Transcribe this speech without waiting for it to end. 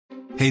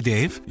Hey,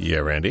 Dave. Yeah,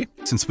 Randy.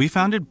 Since we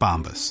founded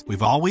Bombas,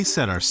 we've always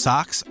said our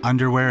socks,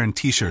 underwear, and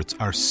T-shirts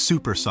are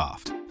super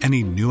soft.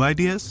 Any new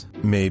ideas?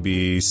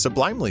 Maybe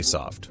sublimely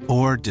soft.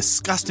 Or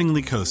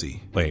disgustingly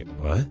cozy. Wait,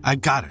 what? I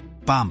got it.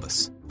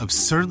 Bombas.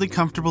 Absurdly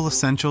comfortable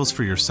essentials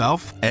for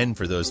yourself and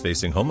for those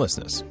facing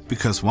homelessness.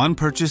 Because one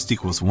purchased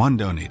equals one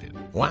donated.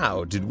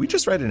 Wow, did we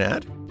just write an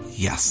ad?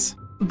 Yes.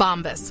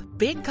 Bombas.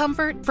 Big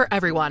comfort for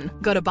everyone.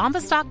 Go to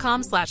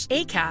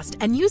bombas.com/ACAST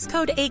and use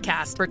code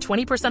ACAST for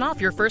 20%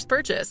 off your first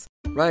purchase.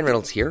 Ryan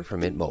Reynolds here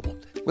from Mint Mobile.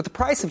 With the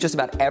price of just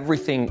about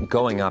everything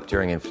going up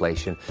during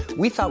inflation,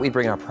 we thought we'd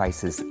bring our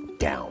prices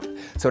down.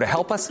 So to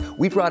help us,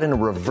 we brought in a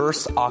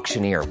reverse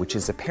auctioneer, which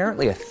is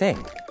apparently a thing.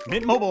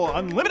 Mint Mobile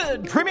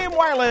Unlimited Premium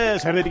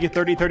Wireless. How to get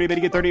 30, 30, bit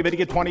to get 30, bit to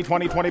get 20,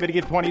 20, 20, bit to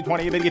get 20,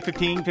 20, bit to get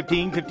 15,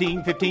 15,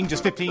 15, 15,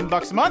 just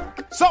 $15 a month?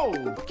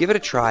 Sold! Give it a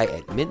try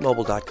at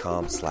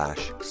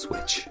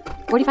mintmobile.com/switch.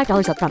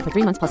 $45 up front for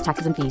 3 months plus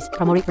taxes and fees.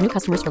 Promo rate for new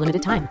customers for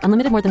limited time.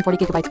 Unlimited more than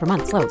 40 gigabytes per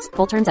month. Slows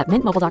full terms at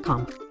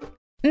mintmobile.com.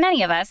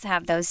 Many of us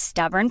have those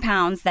stubborn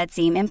pounds that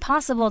seem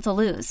impossible to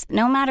lose,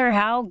 no matter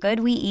how good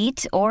we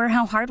eat or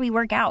how hard we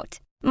work out.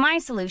 My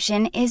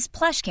solution is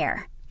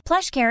PlushCare.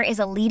 PlushCare is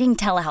a leading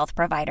telehealth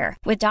provider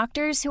with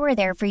doctors who are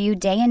there for you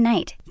day and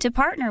night to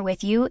partner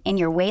with you in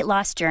your weight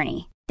loss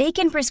journey. They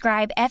can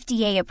prescribe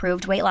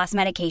FDA-approved weight loss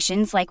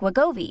medications like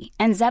Wegovy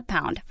and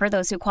Zepbound for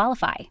those who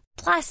qualify.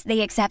 Plus,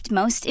 they accept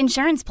most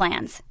insurance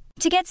plans.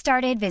 To get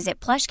started, visit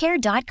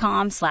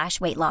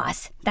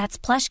plushcare.com/weightloss. That's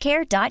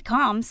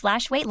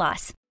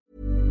plushcare.com/weightloss.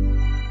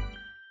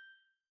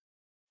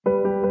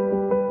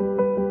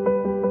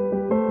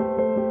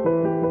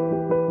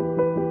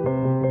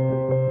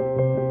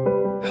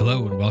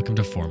 Hello and welcome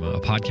to Forma,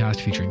 a podcast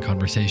featuring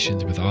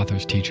conversations with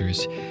authors,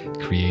 teachers,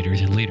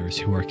 creators, and leaders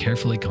who are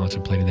carefully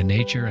contemplating the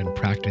nature and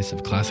practice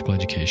of classical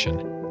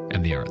education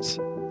and the arts.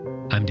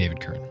 I'm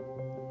David Kern.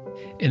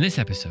 In this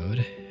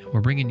episode, we're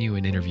bringing you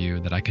an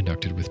interview that I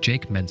conducted with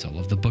Jake Menzel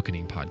of the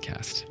Bookening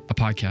Podcast, a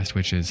podcast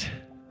which is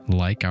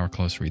like our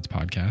Close Reads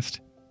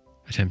podcast,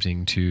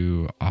 attempting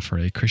to offer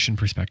a Christian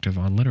perspective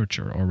on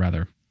literature, or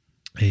rather,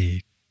 a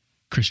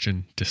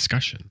Christian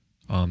discussion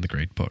on the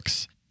great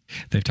books.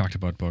 They've talked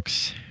about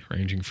books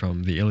ranging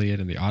from the Iliad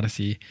and the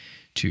Odyssey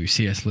to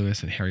C.S.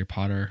 Lewis and Harry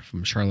Potter,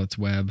 from Charlotte's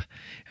Web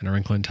and A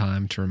Wrinkle in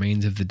Time to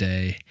Remains of the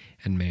Day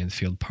and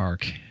Mansfield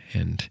Park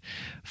and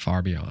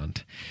far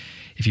beyond.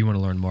 If you want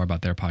to learn more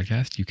about their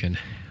podcast, you can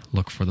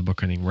look for The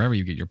Bookening wherever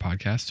you get your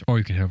podcasts, or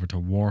you can head over to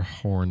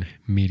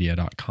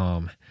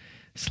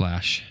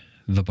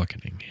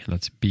warhornmedia.com/thebookening.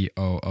 That's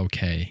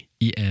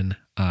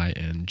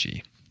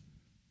BOOKENING.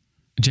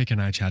 Jake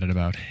and I chatted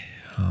about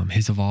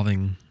his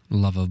evolving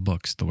love of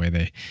books, the way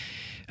they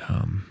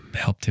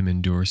helped him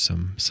endure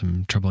some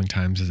troubling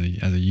times as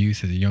a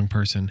youth, as a young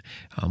person,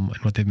 and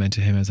what they've meant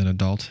to him as an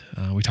adult.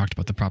 We talked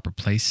about the proper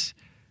place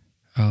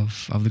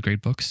of the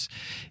great books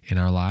in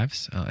our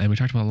lives, and we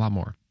talked about a lot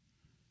more.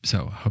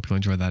 So I hope you'll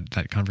enjoy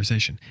that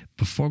conversation.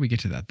 Before we get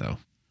to that, though,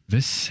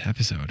 this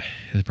episode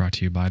is brought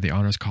to you by the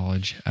Honors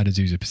College at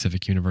Azusa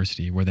Pacific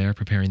University, where they are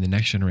preparing the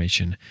next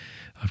generation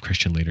of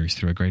Christian leaders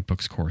through a great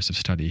books course of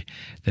study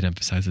that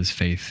emphasizes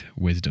faith,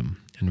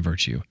 wisdom, and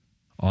virtue.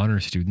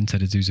 Honors students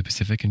at Azusa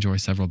Pacific enjoy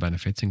several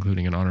benefits,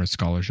 including an honors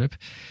scholarship,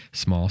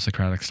 small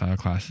Socratic-style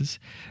classes,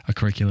 a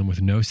curriculum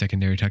with no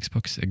secondary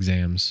textbooks,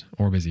 exams,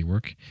 or busy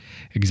work,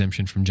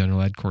 exemption from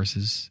general ed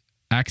courses,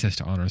 access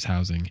to honors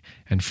housing,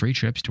 and free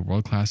trips to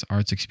world-class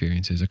arts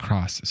experiences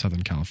across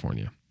Southern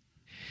California.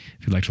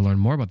 If you'd like to learn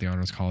more about the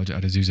Honors College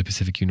at Azusa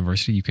Pacific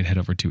University, you can head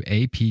over to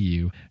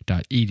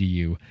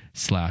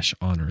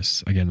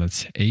apu.edu/honors. Again,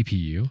 that's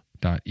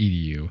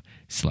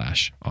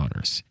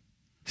apu.edu/honors.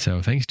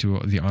 So thanks to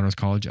the Honors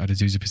College at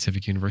Azusa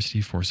Pacific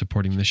University for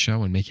supporting this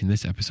show and making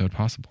this episode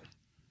possible.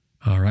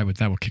 All right, with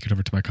that, we'll kick it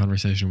over to my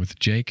conversation with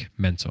Jake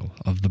Menzel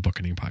of the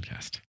Bookening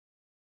Podcast.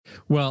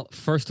 Well,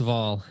 first of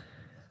all,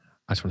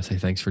 I just want to say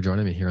thanks for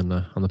joining me here on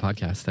the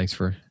podcast. Thanks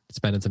for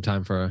spending some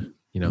time for,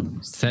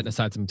 setting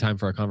aside some time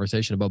for a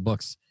conversation about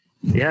books.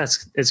 Yeah,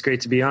 it's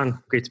great to be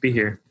on. Great to be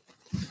here.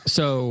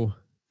 So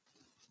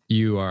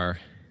you are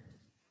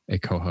a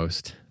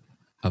co-host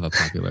of a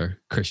popular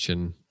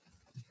Christian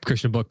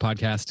book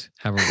podcast,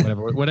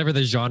 whatever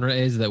the genre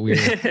is that we're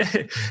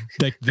the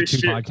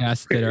two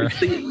podcasts that are.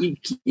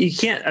 You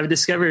can't.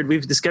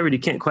 We've discovered you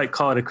can't quite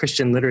call it a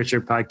Christian literature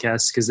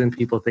podcast, because then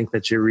people think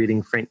that you're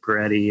reading Frank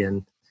Peretti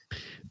and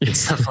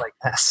stuff like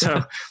that.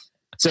 So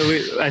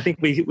I think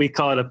we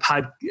call it a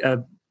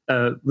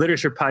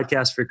literature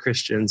podcast for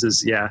Christians.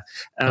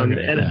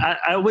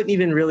 I wouldn't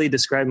even really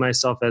describe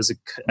myself as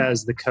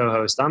the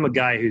co-host. I'm a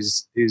guy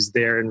who's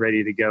there and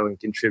ready to go and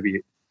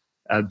contribute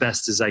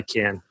best as I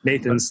can.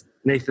 Nathan's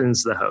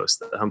the host,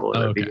 the humble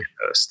and obedient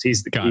host.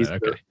 He's the leader.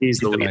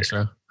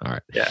 Maestro. All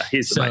right. Yeah,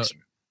 he's the maestro.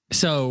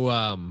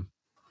 So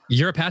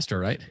you're a pastor,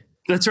 right?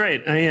 That's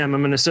right. I am.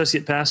 I'm an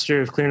associate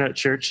pastor of Clear Note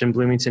Church in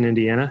Bloomington,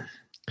 Indiana.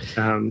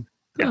 Oh,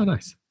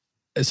 nice.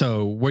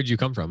 So where'd you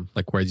come from?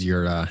 Like, where's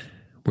your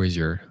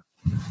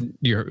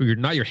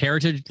not your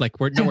heritage?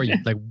 Like,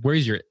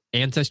 where's your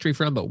ancestry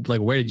from, but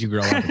like, where did you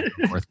grow up?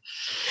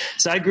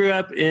 So I grew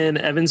up in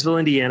Evansville,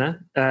 Indiana.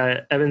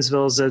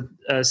 Evansville is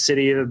a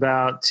city of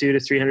about 200,000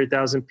 to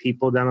 300,000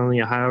 people down on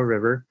the Ohio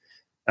River,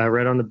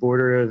 right on the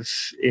border of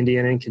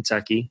Indiana and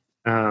Kentucky.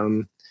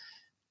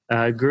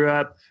 Grew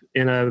up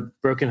in a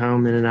broken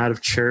home, in and out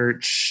of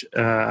church,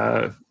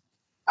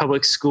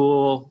 public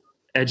school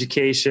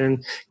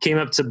education. Came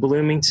up to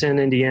Bloomington,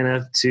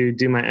 Indiana to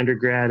do my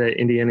undergrad at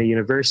Indiana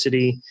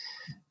University.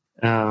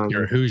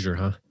 You're a Hoosier,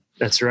 huh?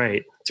 That's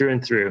right, through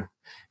and through.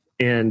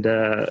 And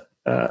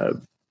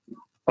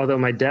although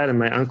my dad and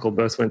my uncle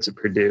both went to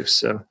Purdue,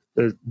 so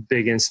the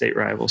big in-state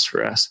rivals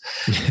for us.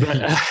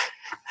 But,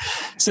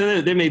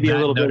 so there may be a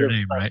little bit of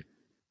name, right?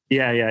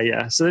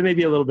 Yeah. So there may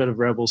be a little bit of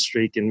rebel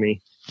streak in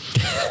me.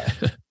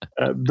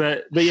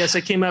 But yes,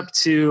 I came up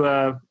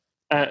to.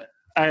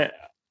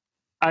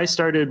 I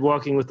started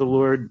walking with the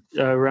Lord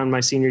around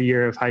my senior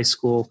year of high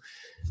school.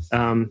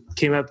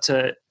 Came up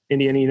to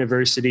Indiana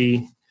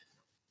University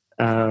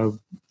to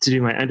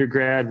do my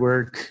undergrad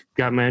work.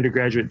 Got my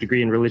undergraduate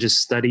degree in religious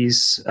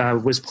studies.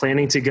 Was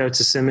planning to go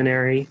to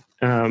seminary.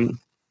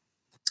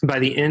 By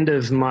the end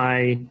of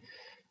my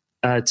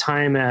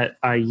time at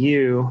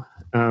IU,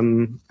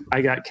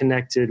 I got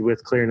connected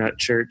with Clear Nut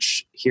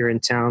Church here in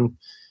town.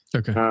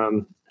 Okay.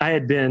 I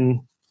had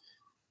been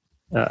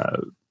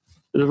the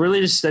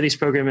religious studies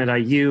program at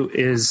IU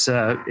is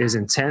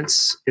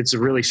intense. It's a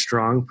really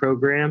strong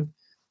program,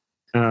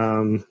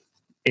 and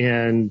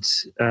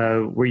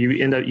where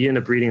you end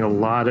up reading a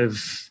lot of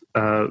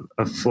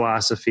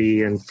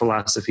philosophy and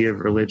philosophy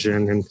of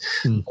religion and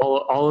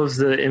all of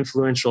the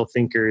influential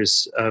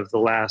thinkers of the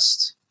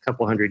last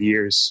couple hundred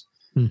years.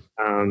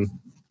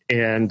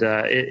 And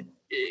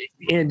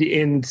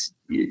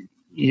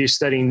you're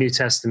studying New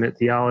Testament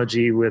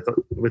theology with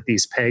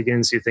these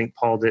pagans who think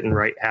Paul didn't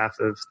write half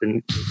of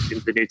the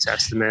New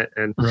Testament.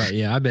 And right,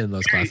 yeah, I've been in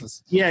those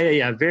classes.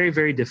 Yeah. Very,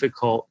 very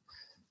difficult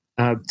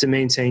to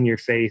maintain your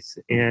faith.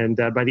 And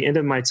by the end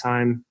of my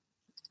time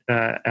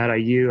at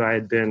IU, I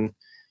had been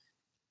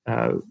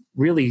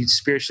really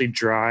spiritually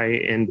dry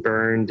and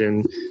burned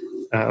and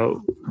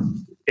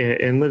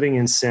living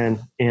in sin.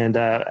 And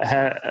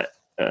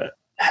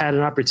had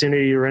an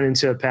opportunity to run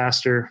into a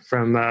pastor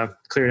from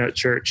Clear Nut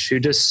Church who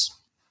just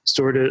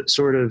sort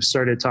of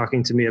started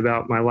talking to me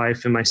about my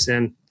life and my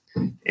sin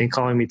and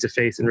calling me to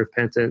faith and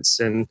repentance.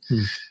 And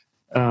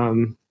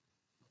I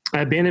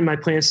abandoned my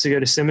plans to go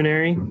to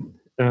seminary.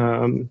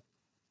 I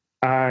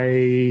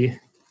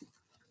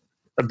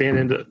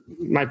abandoned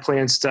my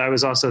plans I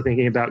was also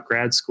thinking about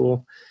grad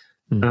school.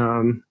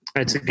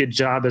 I took a good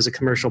job as a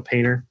commercial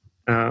painter.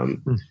 I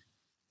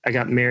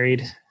got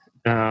married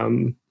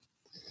to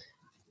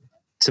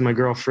my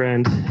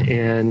girlfriend,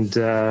 and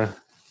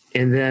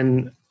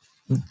then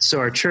so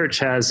our church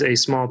has a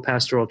small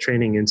pastoral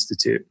training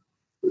institute,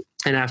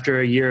 and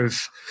after a year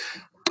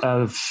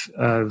of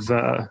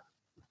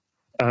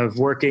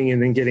working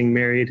and then getting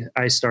married,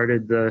 I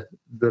started the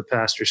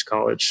pastor's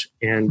college,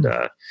 and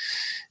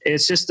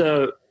it's just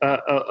a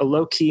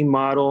low key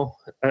model.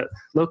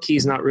 Low key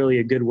is not really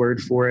a good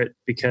word for it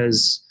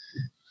because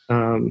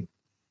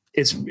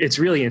it's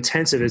really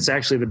intensive. It's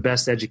actually the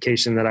best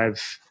education that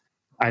I've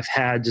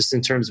had, just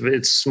in terms of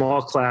its small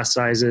class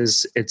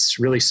sizes. It's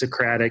really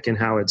Socratic in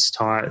how it's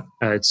taught.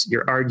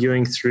 You're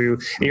arguing through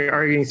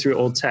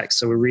old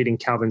texts. So we're reading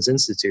Calvin's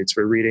Institutes.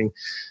 We're reading,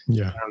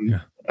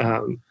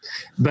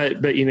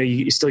 but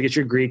you still get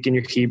your Greek and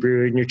your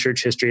Hebrew and your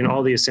church history and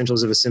all the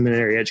essentials of a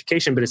seminary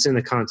education. But it's in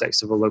the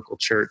context of a local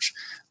church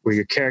where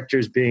your character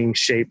is being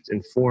shaped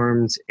and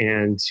formed,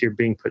 and you're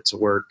being put to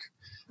work.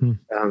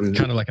 Kind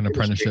of like an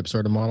apprenticeship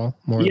sort of model.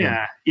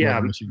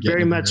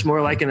 Very much more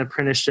like an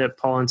apprenticeship,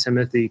 Paul and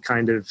Timothy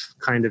kind of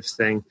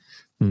thing,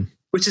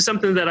 which is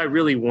something that I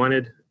really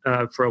wanted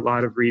for a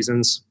lot of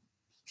reasons,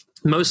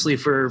 mostly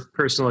for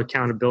personal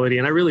accountability.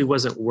 And I really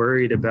wasn't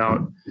worried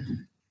about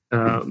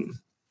not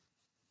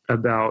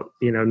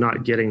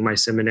getting my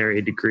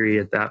seminary degree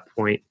at that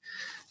point.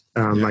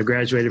 I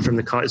graduated from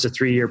the college. It's a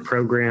 3-year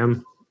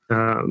program,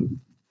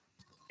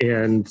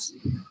 and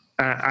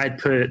I'd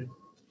put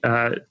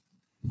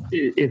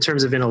in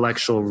terms of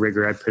intellectual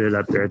rigor, I put it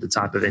up there at the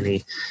top of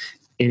any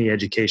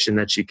education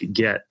that you could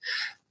get,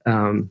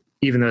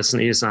 even though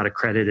it's not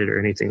accredited or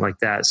anything like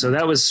that. So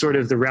that was sort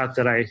of the route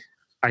that I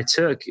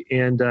took.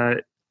 And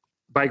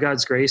by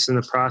God's grace, in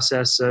the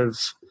process of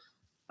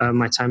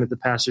my time at the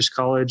pastor's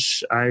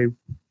college, I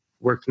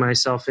worked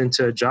myself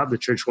into a job. The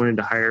church wanted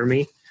to hire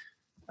me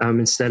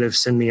instead of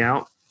send me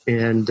out.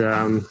 And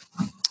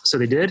so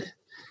they did.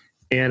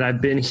 And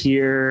I've been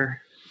here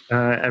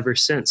ever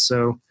since.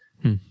 So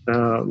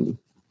I've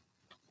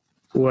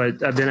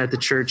been at the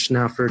church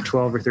now for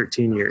 12 or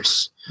 13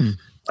 years.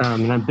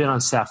 And I've been on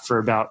staff for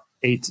about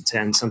 8 to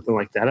 10, something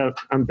like that.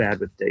 I'm bad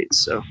with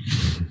dates.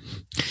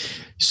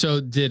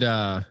 So did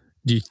all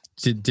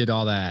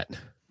that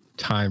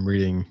time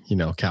reading,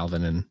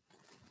 Calvin and,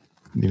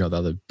 the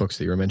other books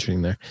that you were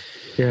mentioning there.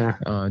 Yeah.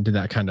 Did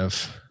that kind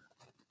of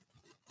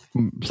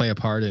play a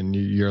part in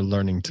your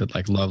learning to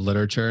love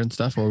literature and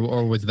stuff,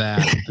 or was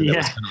that was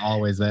kind of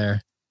always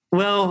there?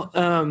 Well,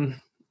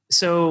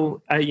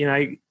 so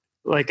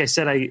like I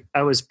said,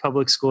 I was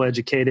public school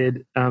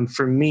educated.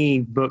 For me,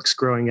 books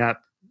growing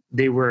up,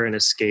 they were an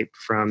escape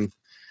from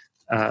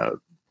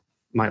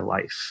my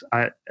life.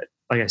 Like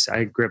I said,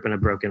 I grew up in a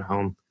broken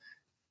home.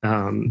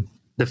 I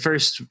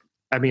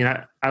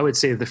would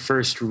say the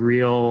first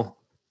real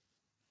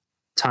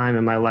time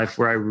in my life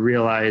where I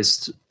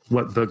realized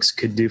what books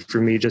could do for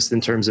me, just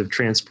in terms of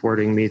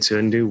transporting me to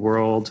a new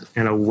world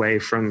and away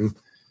from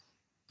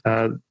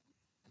the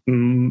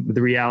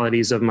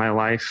realities of my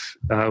life,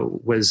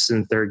 was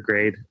in third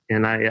grade.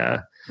 And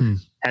I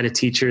had a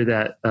teacher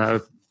that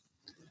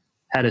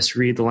had us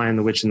read The Lion,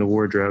 the Witch, and the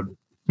Wardrobe.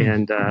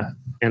 And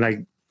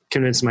I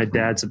convinced my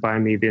dad to buy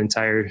me the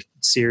entire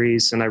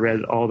series. And I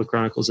read all the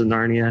Chronicles of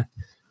Narnia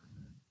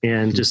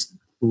and just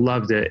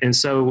loved it. And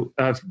so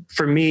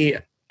for me,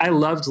 I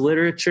loved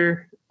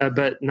literature,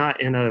 but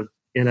not in a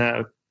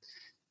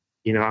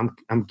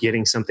I'm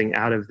getting something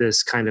out of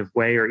this kind of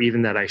way, or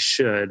even that I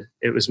should.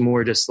 It was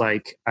more just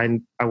like, I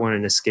want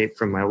an escape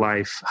from my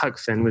life. Huck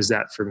Finn was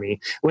that for me.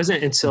 It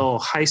wasn't until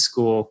high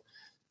school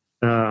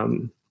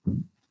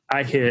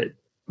I hit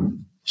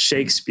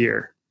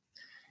Shakespeare.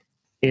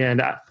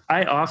 And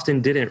I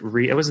often didn't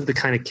read. I wasn't the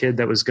kind of kid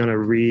that was going to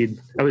read.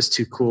 I was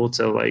too cool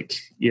to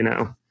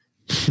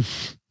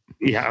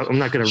yeah, I'm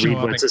not going to read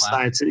what's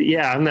assigned to.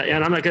 Yeah,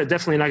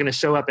 definitely not going to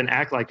show up and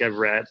act like I've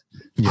read.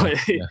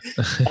 Yeah,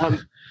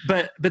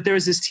 but there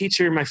was this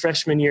teacher my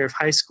freshman year of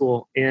high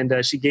school, and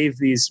she gave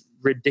these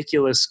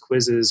ridiculous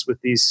quizzes with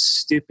these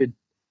stupid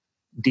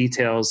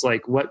details,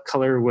 like what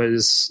color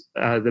was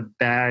the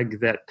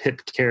bag that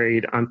Pip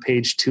carried on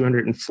page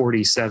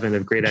 247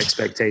 of Great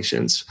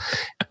Expectations.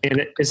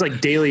 And it's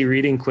like daily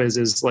reading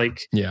quizzes,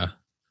 like, yeah.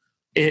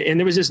 And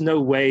there was just no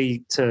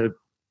way to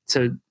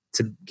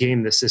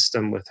game the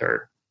system with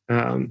her.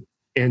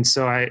 And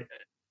so I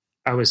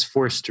was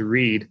forced to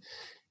read,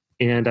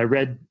 and I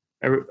read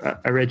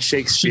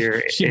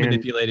Shakespeare. She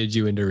manipulated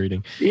you into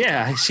reading.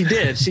 Yeah, she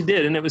did. She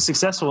did. And it was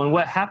successful. And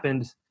what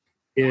happened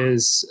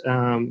is,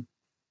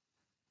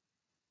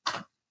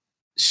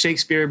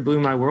 Shakespeare blew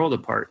my world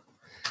apart.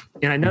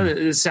 And I know that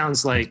it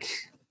sounds like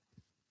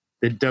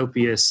the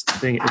dopiest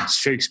thing. It's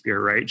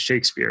Shakespeare, right?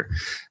 Shakespeare.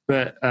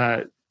 But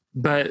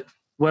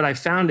what I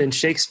found in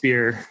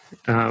Shakespeare,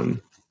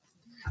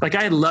 like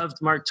I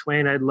loved Mark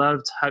Twain. I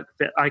loved Huck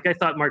Finn. Like I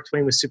thought Mark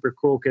Twain was super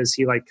cool because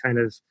he like kind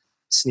of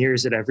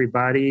sneers at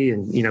everybody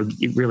and,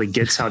 he really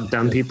gets how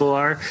dumb people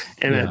are.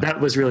 And that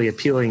was really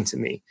appealing to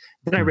me.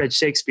 Then I read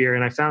Shakespeare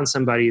and I found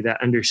somebody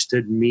that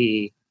understood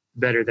me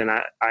better than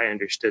I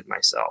understood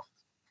myself.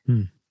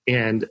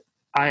 And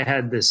I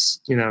had this,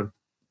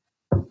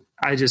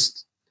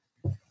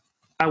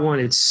 I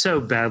wanted so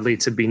badly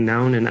to be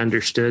known and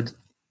understood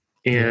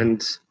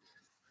and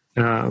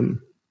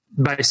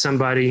by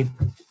somebody.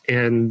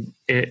 And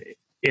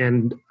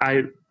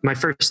my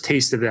first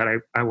taste of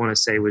that, I want to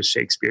say, was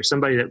Shakespeare,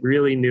 somebody that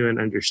really knew and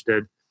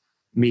understood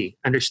me,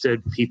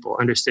 understood people,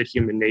 understood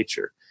human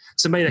nature,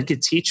 somebody that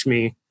could teach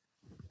me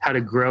how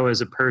to grow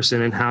as a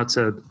person and how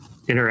to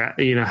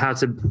interact,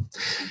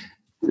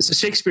 so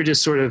Shakespeare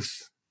just sort of,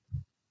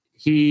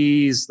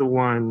 he's the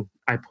one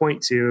I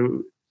point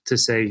to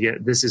say, yeah,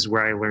 this is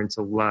where I learned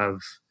to love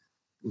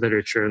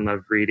literature and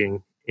love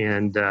reading.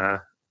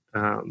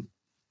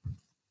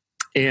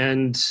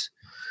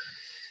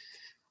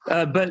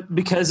 But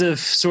because of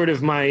sort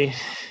of my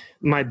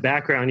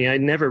background, I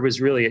never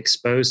was really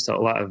exposed to a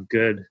lot of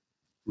good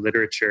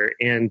literature.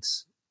 And,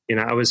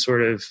 I was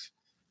sort of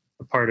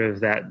a part of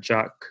that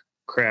jock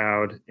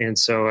crowd. And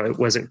so it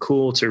wasn't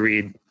cool to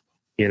read,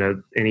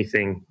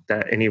 anything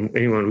that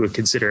anyone would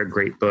consider a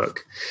great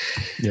book.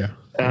 Yeah.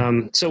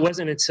 So it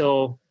wasn't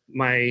until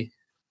my,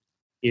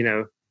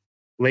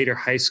 later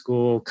high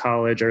school,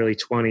 college, early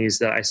 20s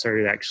that I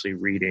started actually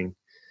reading.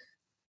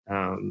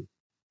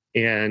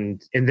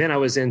 And then I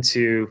was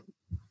into,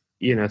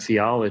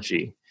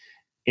 theology,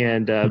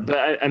 and,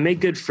 but I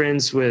made good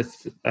friends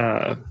with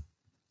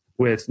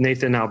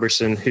Nathan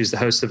Alberson, who's the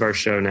host of our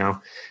show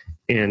now,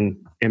 and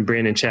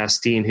Brandon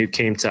Chasteen, who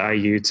came to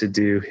IU to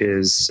do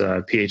his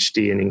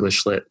PhD in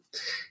English Lit.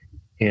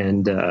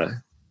 And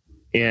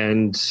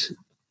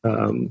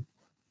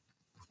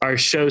our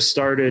show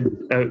started,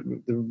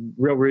 the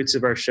real roots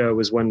of our show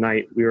was one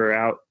night we were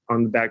out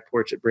on the back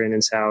porch at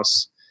Brandon's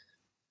house,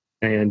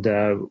 and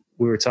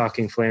we were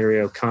talking Flannery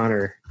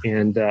O'Connor,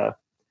 and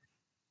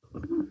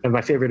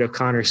my favorite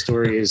O'Connor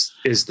story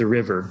is The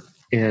River.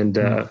 And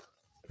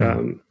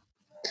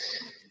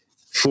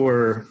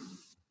for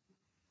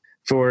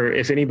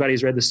if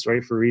anybody's read the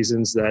story, for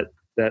reasons that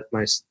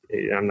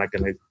I'm not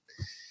going to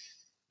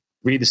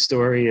read the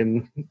story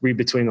and read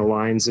between the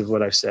lines of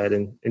what I've said,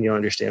 and you'll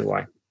understand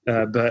why.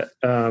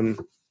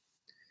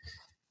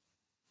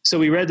 So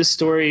we read the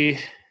story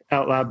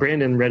out loud.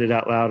 Brandon read it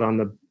out loud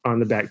on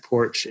the back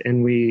porch,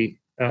 and we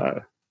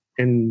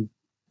ended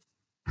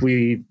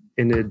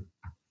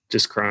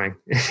just crying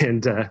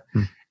and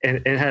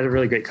had a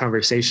really great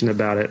conversation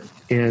about it.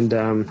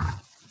 And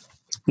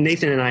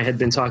Nathan and I had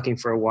been talking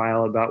for a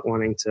while about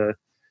wanting to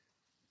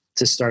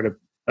start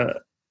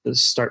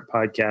start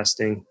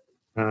podcasting.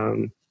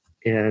 And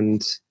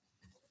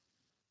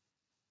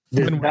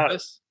when was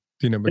this?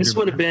 Do you know? This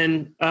would have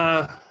been,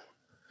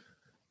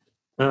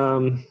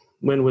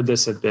 when would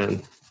this have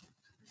been?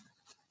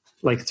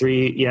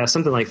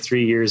 Something like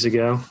 3 years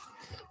ago.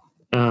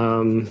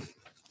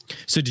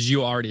 So did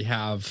you already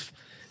have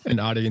an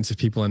audience of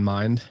people in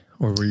mind,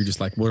 or were you just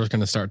like, we're just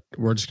going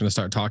to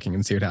start talking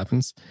and see what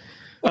happens?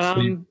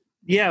 We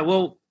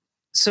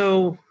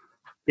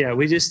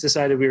just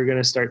decided we were going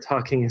to start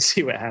talking and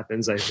see what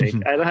happens. I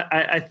think,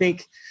 I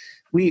think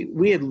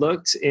we had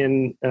looked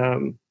in,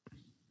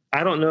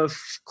 I don't know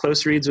if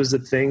close reads was the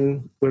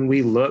thing when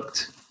we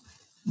looked,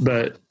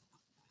 but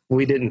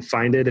we didn't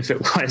find it if it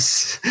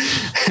was.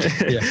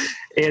 Yeah.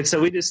 And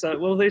so we just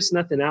thought, well, there's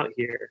nothing out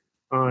here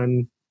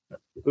on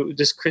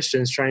just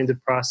Christians trying to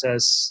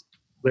process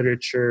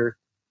literature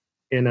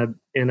in a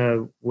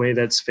way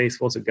that's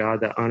faithful to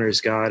God, that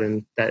honors God,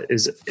 and that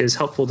is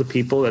helpful to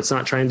people. That's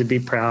not trying to be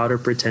proud or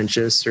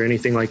pretentious or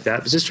anything like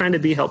that. It's just trying to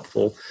be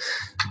helpful.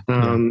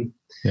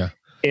 Yeah.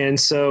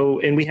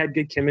 And we had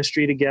good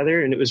chemistry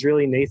together, and it was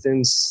really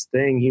Nathan's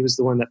thing. He was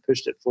the one that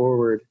pushed it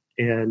forward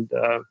and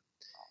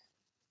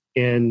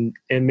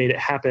made it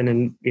happen.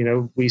 And,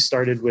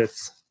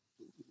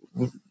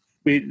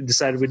 we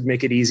decided we'd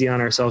make it easy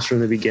on ourselves from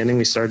the beginning.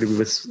 We started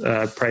with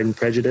Pride and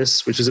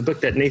Prejudice, which was a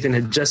book that Nathan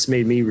had just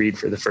made me read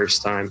for the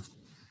first time.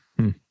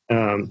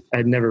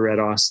 I'd never read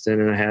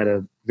Austen, and I had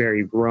a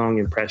very wrong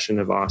impression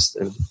of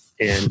Austen,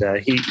 and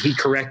he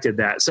corrected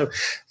that. So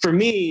for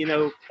me,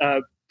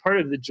 part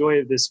of the joy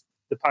of the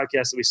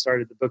podcast that we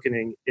started, The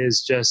Bookening,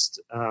 is just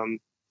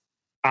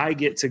I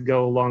get to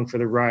go along for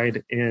the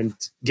ride and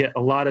get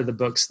a lot of the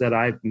books that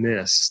I've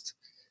missed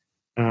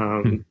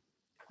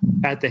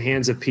at the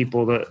hands of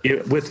people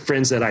with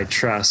friends that I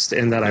trust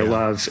and that I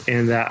love,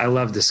 and that I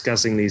love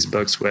discussing these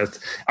books with.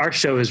 Our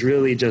show is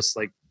really just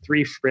like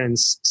three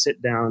friends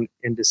sit down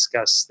and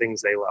discuss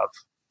things they love.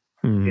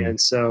 And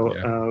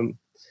so,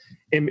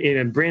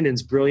 and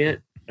Brandon's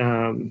brilliant.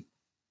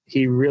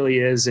 He really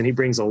is. And he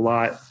brings a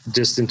lot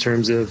just in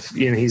terms of,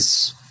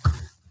 he's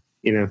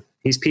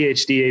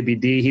PhD,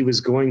 ABD. He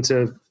was going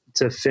to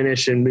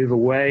finish and move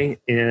away,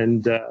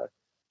 and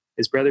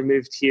his brother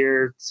moved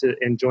here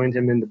and joined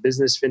him in the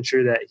business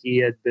venture that he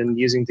had been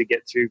using to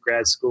get through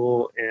grad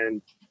school.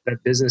 And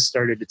that business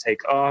started to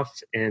take off,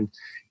 and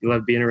he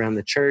loved being around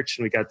the church,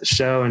 and we got the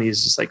show, and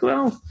he's just like,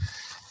 well,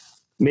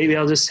 maybe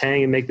I'll just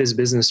hang and make this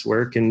business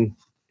work and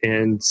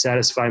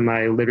satisfy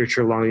my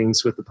literature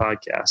longings with the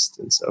podcast.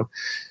 And so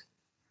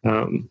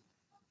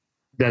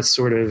that's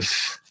sort of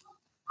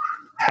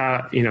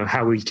how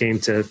we came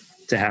to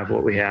have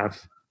what we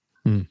have.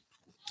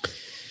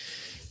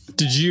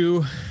 Did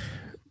you,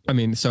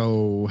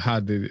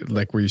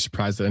 were you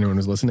surprised that anyone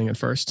was listening at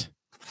first?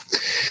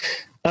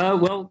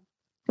 Well,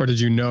 or did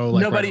you know?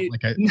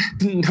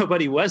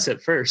 Nobody was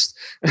at first.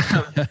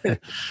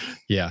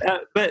 Yeah.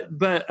 But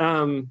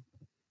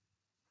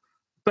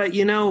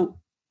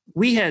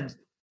we had,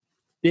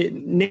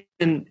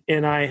 Nathan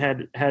and I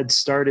had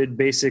started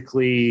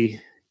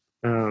basically,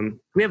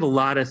 we have a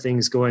lot of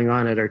things going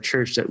on at our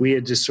church that we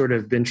had just sort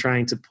of been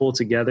trying to pull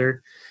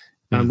together.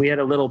 We had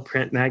a little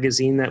print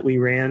magazine that we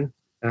ran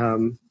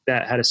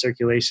that had a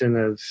circulation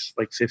of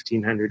like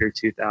 1,500 or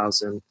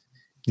 2,000.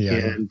 Yeah.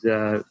 And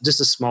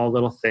just a small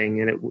little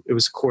thing. And it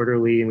was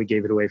quarterly, and we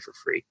gave it away for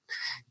free.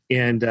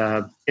 And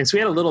so we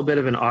had a little bit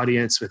of an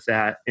audience with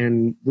that.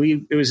 And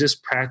it was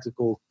just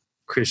practical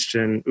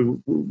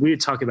Christian. We would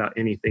talk about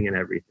anything and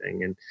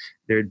everything. And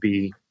there'd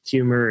be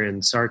humor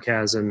and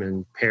sarcasm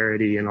and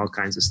parody and all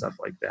kinds of stuff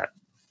like that.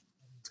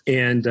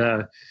 And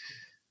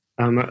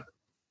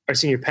our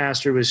senior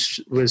pastor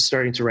was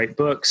starting to write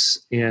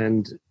books,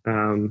 and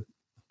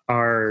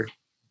our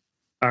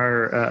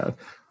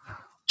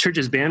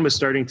church's band was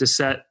starting to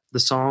set the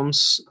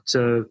Psalms,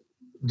 to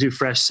do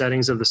fresh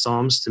settings of the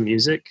Psalms to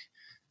music.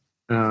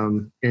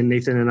 And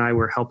Nathan and I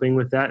were helping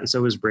with that. And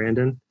so was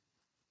Brandon,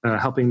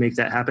 helping make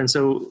that happen.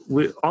 So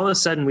all of a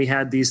sudden we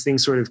had these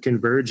things sort of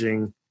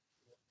converging.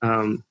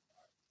 And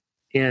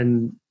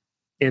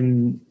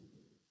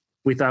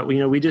we thought,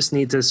 we just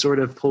need to sort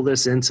of pull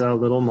this into a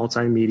little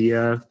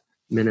multimedia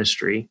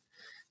ministry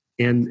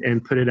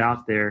and put it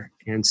out there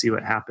and see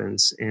what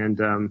happens. And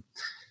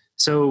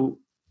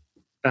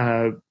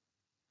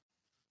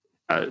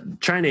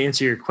trying to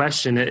answer your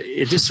question,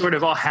 it just sort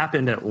of all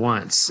happened at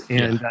once.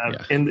 And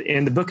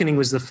the Bookening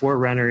was the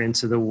forerunner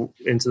into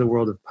the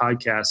world of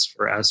podcasts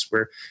for us,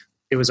 where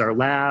it was our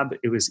lab.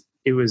 It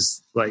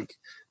was like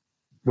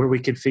where we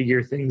could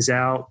figure things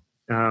out,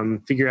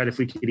 figure out if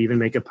we could even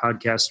make a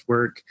podcast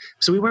work.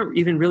 So we weren't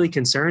even really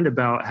concerned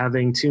about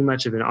having too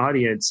much of an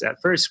audience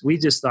at first. We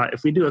just thought,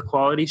 if we do a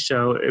quality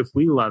show, if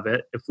we love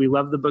it, if we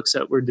love the books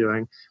that we're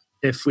doing,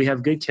 if we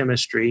have good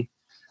chemistry,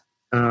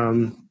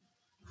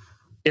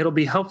 it'll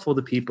be helpful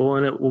to people,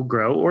 and it will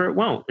grow, or it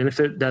won't. And if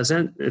it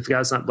doesn't, if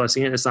God's not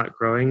blessing it, it's not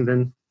growing,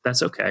 then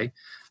that's okay.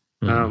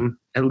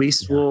 At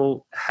least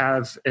we'll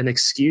have an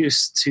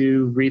excuse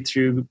to read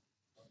through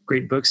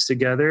great books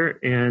together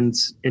and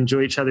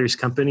enjoy each other's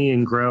company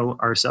and grow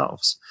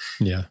ourselves.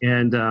 Yeah.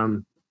 And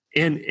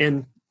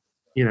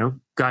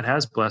God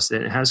has blessed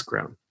it. It has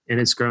grown, and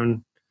it's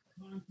grown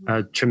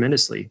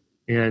tremendously.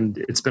 And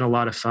it's been a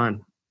lot of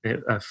fun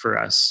for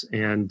us.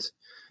 And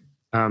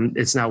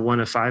it's now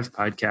one of 5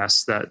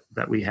 podcasts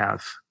that we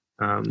have.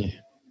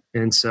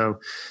 And so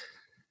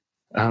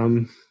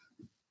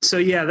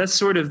yeah, that's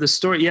sort of the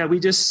story. Yeah,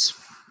 we just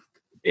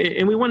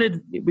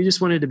wanted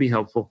to be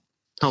helpful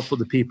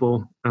to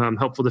people,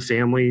 helpful to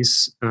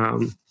families.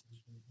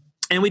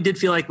 And we did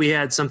feel like we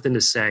had something to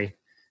say,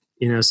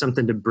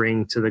 something to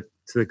bring to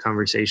the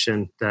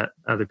conversation that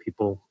other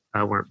people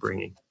weren't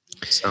bringing.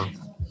 So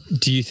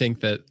do you think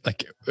that,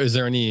 like, is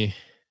there any,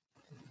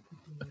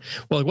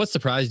 what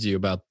surprised you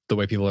about the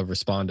way people have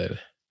responded?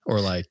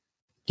 Or like,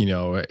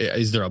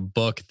 is there a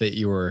book that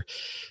you were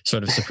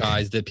sort of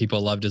surprised that people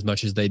loved as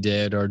much as they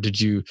did? Or do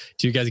you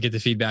guys get the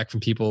feedback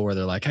from people where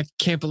they're like, I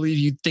can't believe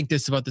you think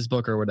this about this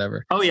book or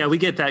whatever? Oh yeah, we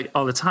get that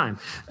all the time.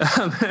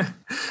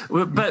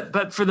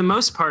 But for the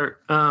most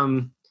part,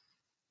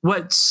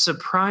 what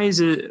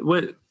surprises,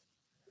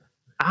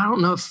 I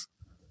don't know if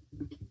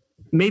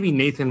maybe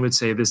Nathan would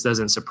say this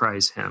doesn't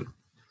surprise him.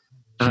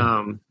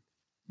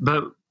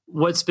 But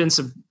what's been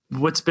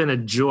a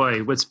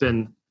joy, what's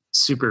been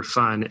super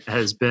fun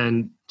has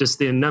been just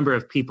the number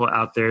of people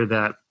out there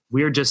that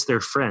we're just their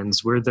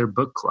friends. We're their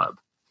book club.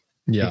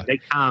 Yeah. They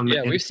come.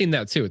 Yeah. We've seen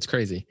that too. It's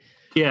crazy.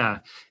 Yeah.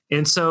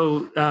 And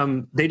so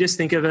they just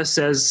think of us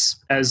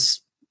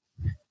as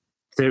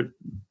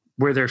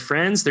we're their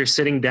friends. They're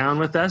sitting down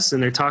with us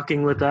and they're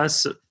talking with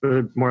us,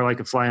 more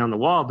like a fly on the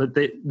wall, but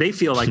they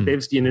feel like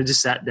they've,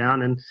 just sat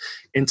down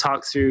and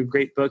talked through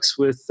great books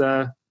with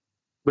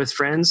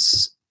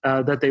friends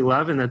that they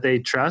love and that they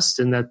trust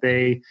and that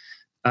they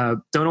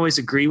don't always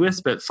agree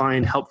with, but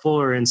find helpful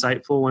or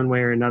insightful one way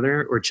or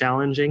another, or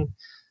challenging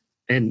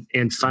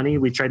and funny.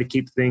 We try to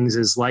keep things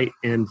as light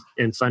and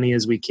funny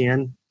as we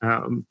can,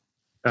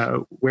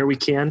 where we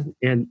can,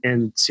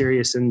 and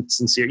serious and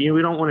sincere.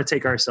 We don't want to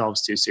take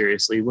ourselves too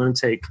seriously. We want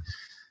to take,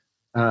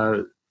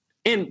 and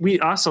we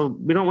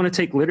don't want to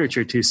take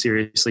literature too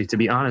seriously, to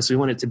be honest. We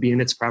want it to be in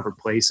its proper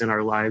place in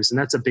our lives. And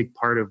that's a big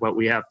part of what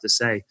we have to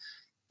say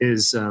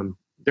is,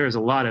 there's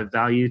a lot of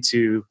value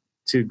to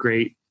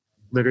great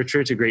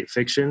literature, to great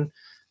fiction,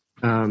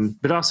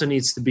 but also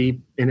needs to be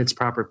in its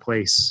proper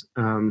place,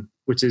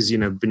 which is,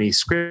 beneath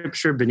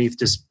scripture, beneath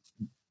just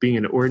being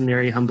an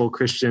ordinary, humble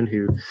Christian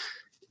who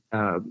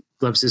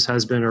loves his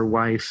husband or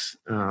wife,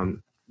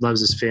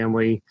 loves his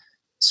family,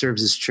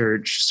 serves his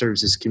church,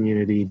 serves his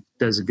community,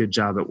 does a good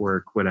job at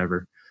work,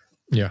 whatever.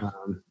 Yeah.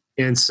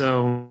 And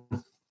so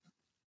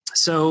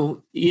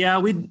yeah,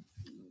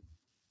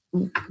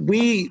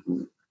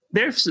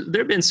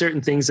 there've been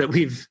certain things that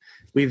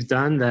we've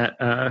done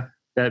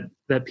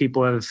that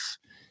people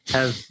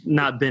have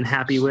not been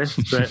happy with,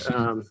 but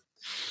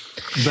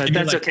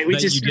that's okay. We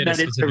just do that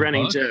into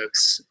running book?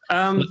 Jokes.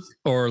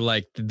 Or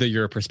like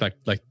your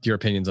perspective, like your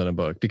opinions on a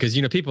book, because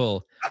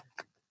people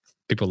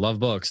love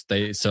books.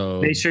 They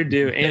sure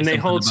do, and they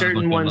hold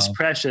certain ones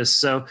precious.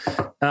 So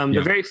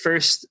the very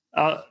first,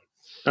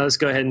 let's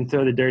go ahead and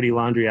throw the dirty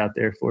laundry out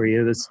there for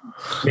you.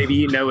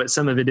 Maybe what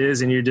some of it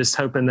is, and you're just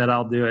hoping that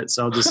I'll do it.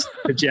 So I'll just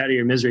put you out of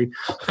your misery.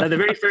 The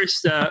very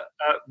first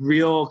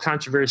real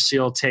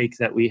controversial take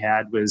that we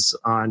had was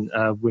on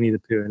Winnie the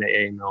Pooh and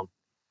A.A.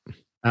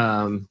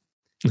 Milne,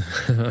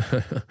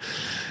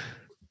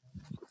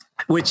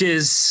 which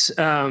is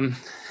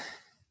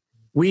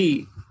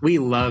we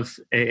love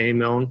A.A.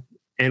 Milne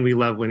and we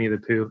love Winnie the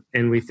Pooh,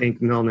 and we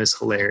think Milne is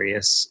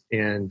hilarious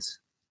and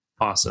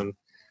awesome.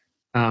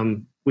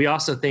 We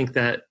also think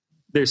that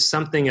there's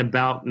something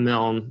about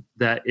Milne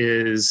that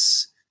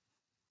is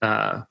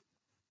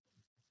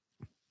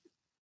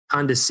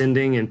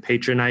condescending and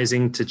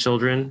patronizing to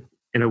children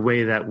in a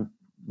way that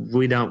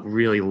we don't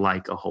really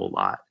like a whole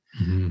lot.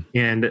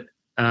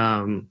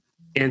 Mm-hmm.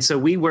 And so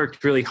we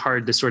worked really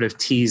hard to sort of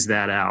tease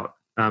that out.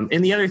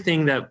 And the other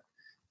thing that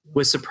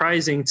was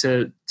surprising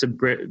to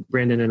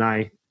Brandon and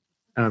I,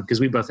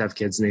 because we both have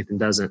kids, Nathan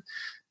doesn't,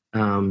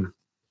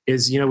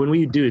 is, when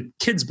we do a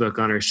kids book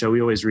on our show,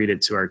 we always read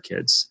it to our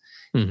kids.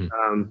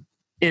 Mm-hmm.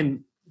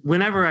 And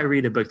whenever I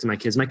read a book to my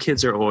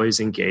kids are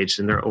always engaged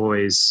and they're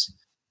always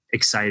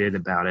excited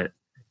about it.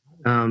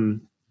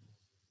 And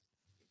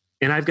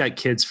I've got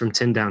kids from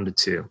 10 down to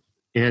 2.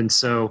 And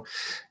so,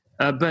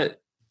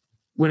 but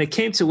when it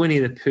came to Winnie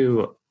the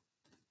Pooh,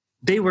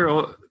 they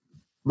were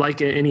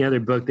like any other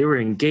book, they were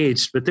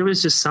engaged, but there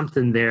was just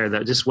something there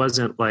that just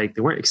wasn't like,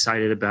 they weren't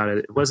excited about it.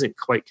 It wasn't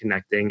quite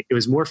connecting. It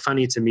was more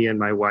funny to me and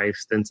my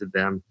wife than to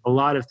them. A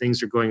lot of things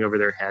were going over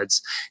their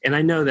heads. And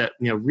I know that,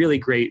 really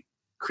great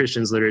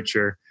Christians,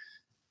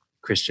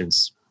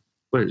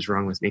 what is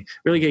wrong with me?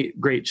 Really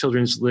great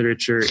children's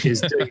literature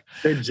is doing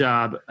a good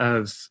job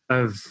of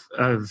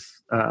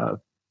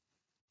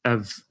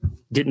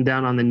getting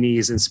down on the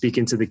knees and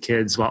speaking to the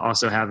kids while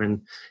also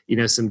having,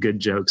 some good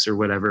jokes or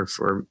whatever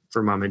for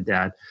mom and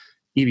dad.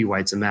 E.B.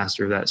 White's a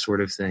master of that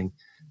sort of thing.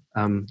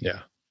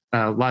 Yeah.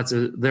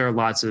 there are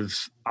lots of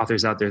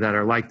authors out there that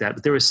are like that,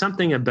 but there was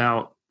something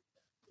about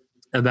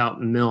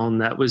Milne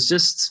that was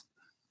just,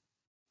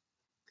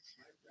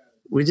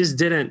 we just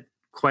didn't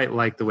quite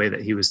like the way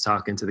that he was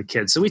talking to the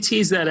kids. So we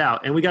teased that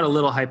out, and we got a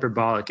little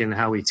hyperbolic in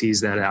how we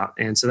teased that out.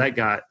 And so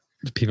that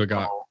people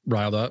got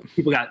riled up.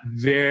 People got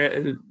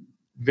very,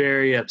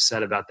 very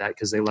upset about that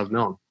because they love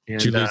Milne. And,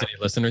 did you lose any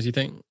listeners, you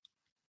think?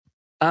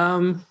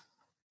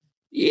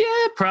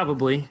 Yeah,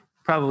 probably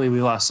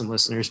we lost some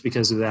listeners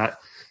because of that.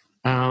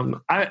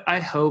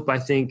 I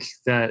think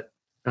that,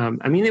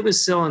 it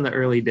was still in the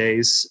early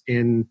days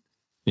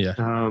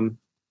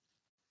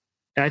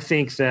I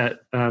think that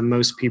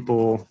most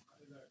people,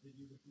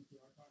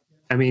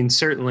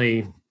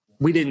 certainly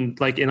we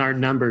didn't, like in our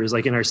numbers,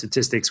 like in our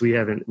statistics, we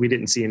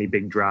didn't see any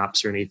big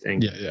drops or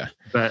anything. Yeah.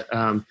 But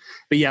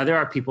yeah, there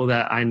are people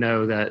that I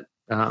know that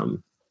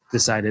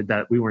decided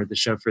that we weren't the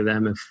show for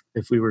them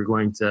if we were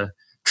going to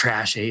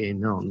trash A.A.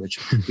 Milne, which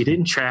we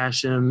didn't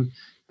trash him,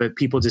 but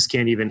people just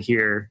can't even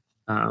hear,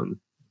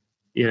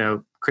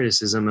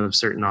 criticism of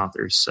certain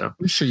authors. So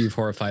I'm sure you've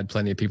horrified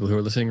plenty of people who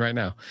are listening right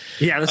now.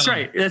 Yeah, that's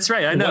right. That's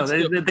right. I know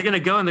they're going to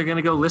go and they're going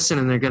to go listen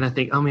and they're going to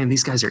think, oh man,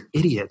 these guys are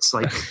idiots.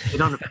 Like they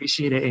don't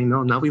appreciate A.A.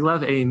 Milne. No, we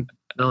love A.A.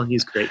 Milne.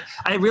 He's great.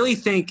 I really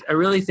think,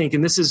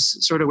 and this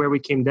is sort of where we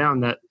came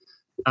down, that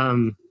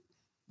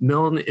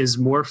Milne is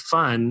more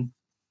fun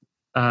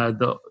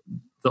the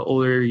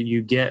older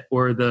you get,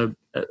 or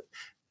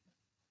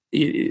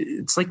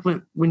it's like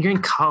when you're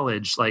in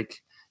college,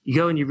 like you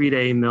go and you read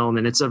A.A. Milne,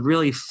 and it's a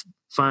really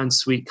fun,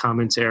 sweet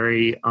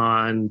commentary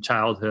on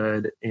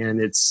childhood, and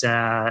it's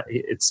sad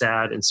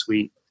and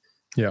sweet.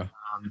 Yeah.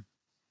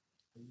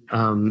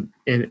 And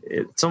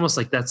it's almost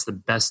like that's the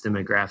best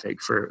demographic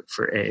for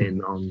A.A.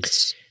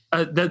 Milne's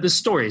the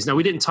stories. Now,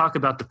 we didn't talk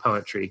about the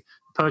poetry.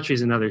 Poetry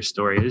is another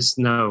story. There's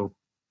no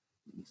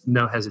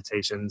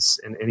hesitations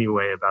in any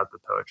way about the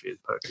poetry. The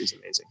poetry is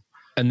amazing.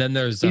 And then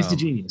he's the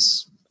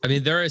genius.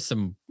 There is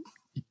some,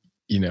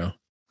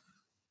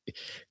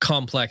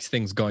 complex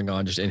things going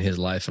on just in his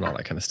life and all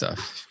that kind of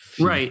stuff.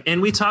 Right.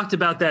 And we talked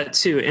about that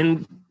too.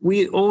 And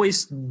we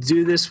always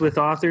do this with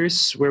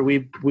authors where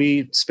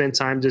we spend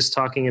time just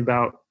talking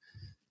about,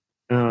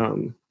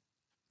 Brandon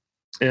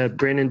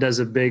does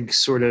a big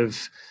sort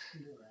of,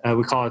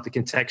 we call it the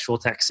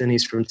contextual Texan.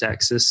 He's from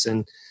Texas.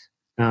 And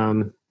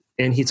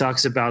he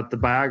talks about the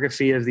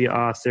biography of the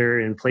author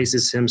and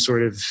places him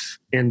sort of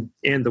in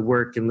the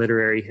work in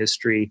literary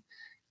history.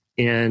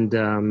 And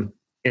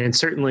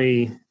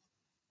certainly,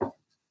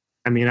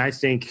 I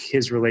think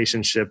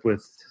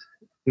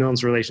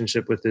Milne's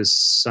relationship with his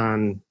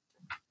son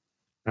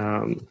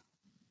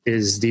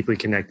is deeply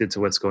connected to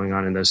what's going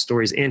on in those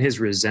stories, and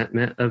his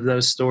resentment of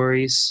those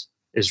stories,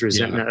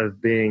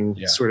 of being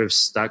sort of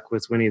stuck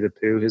with Winnie the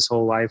Pooh his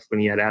whole life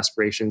when he had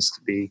aspirations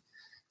to be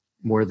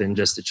more than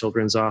just a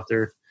children's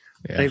author.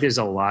 Yeah. I think there's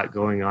a lot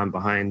going on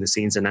behind the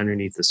scenes and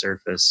underneath the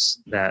surface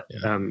that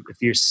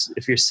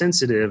if you're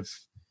sensitive,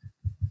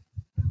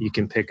 you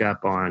can pick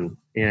up on.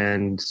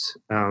 And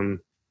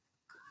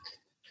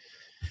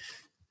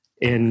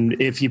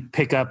if you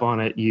pick up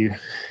on it,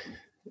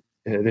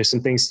 there's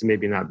some things to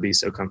maybe not be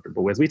so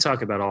comfortable with. We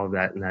talk about all of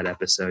that in that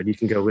episode. You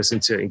can go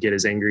listen to it and get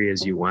as angry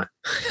as you want.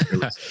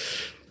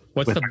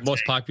 What book led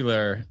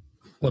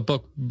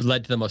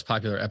to the most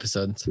popular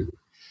episodes?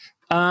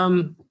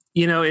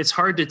 It's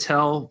hard to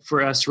tell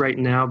for us right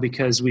now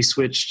because we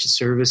switched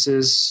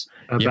services.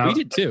 We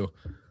did too.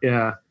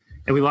 Yeah.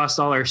 And we lost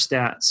all our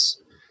stats.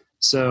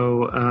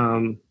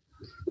 So,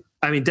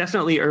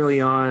 definitely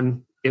early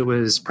on, it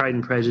was Pride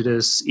and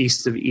Prejudice,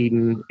 East of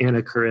Eden,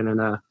 Anna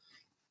Karenina.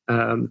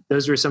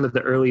 Those were some of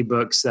the early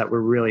books that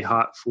were really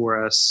hot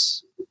for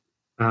us.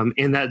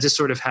 And that just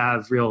sort of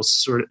have real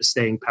sort of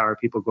staying power,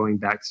 people going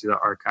back to the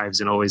archives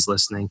and always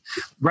listening.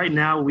 Right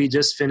now, we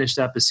just finished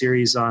up a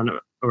series on,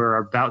 or are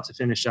about to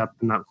finish up,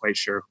 I'm not quite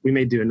sure. We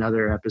may do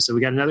another episode.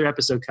 We got another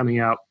episode coming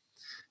out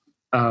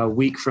a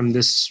week from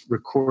this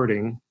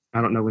recording.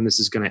 I don't know when this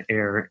is going to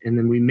air. And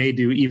then we may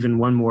do even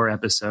one more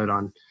episode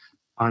on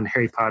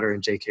Harry Potter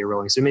and J.K.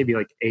 Rowling. So maybe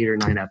like 8 or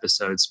 9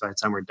 episodes by the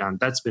time we're done.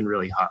 That's been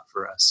really hot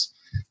for us.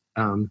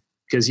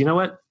 Because you know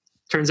what?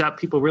 Turns out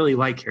people really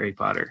like Harry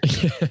Potter.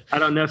 I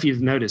don't know if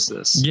you've noticed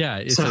this.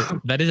 Yeah,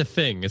 that is a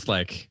thing. It's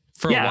like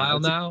for a while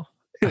now,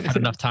 I've had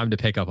enough time to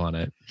pick up on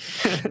it.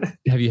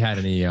 Have you had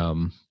any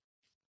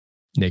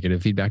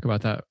negative feedback about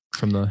that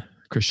from the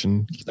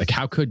Christian, like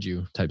how could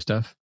you type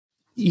stuff?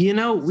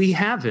 We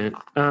haven't.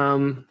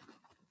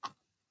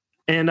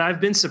 And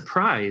I've been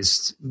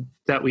surprised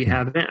that we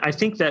haven't. I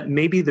think that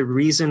maybe the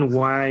reason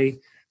why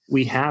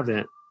we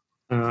haven't,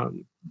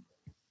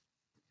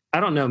 I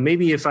don't know.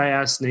 Maybe if I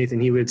asked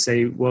Nathan, he would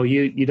say, well,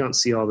 you don't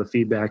see all the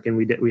feedback, and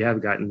we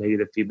have gotten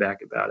negative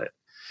feedback about it.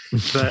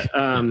 But,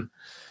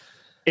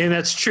 and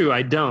that's true.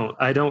 I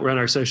don't run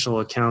our social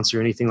accounts or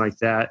anything like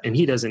that. And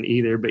he doesn't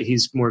either, but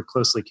he's more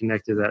closely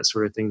connected to that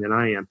sort of thing than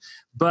I am.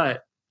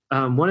 But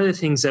one of the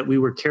things that we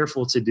were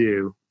careful to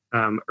do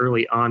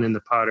early on in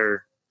the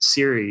Potter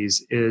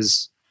series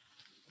is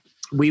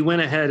we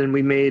went ahead and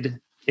we made,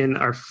 in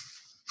our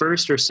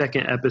first or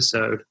second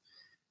episode,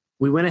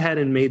 we went ahead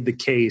and made the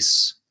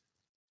case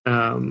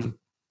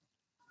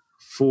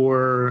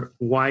for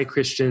why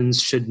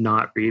Christians should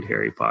not read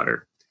Harry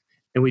Potter.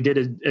 And we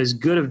did as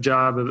good of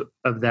job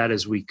of that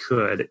as we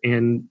could.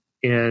 And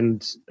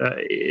in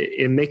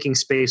making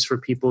space for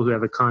people who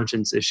have a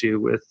conscience issue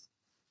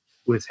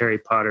with Harry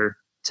Potter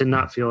to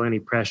not feel any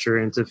pressure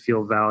and to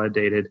feel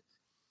validated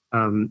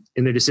in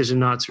their decision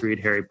not to read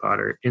Harry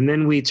Potter. And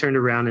then we turned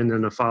around and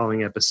in the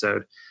following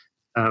episode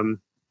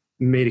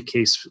made a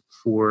case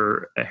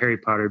for Harry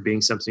Potter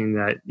being something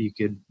that you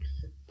could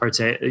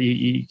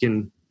you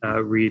can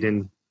read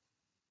in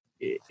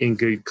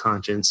good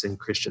conscience and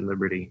Christian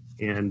liberty.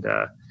 And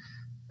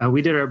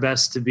we did our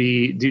best to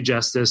do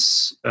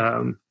justice,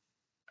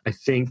 I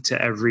think,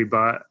 to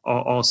everybody,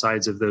 all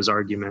sides of those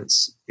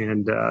arguments.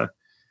 And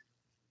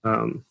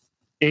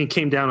it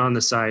came down on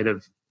the side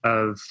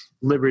of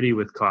liberty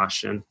with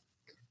caution.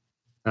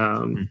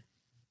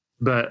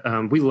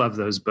 But we love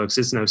those books.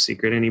 It's no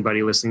secret.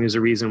 Anybody listening, there's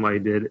a reason why we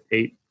did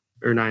 8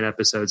 or 9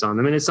 episodes on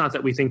them. And it's not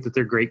that we think that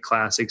they're great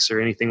classics or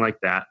anything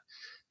like that,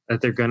 that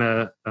they're going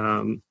to,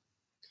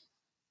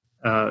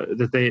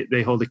 that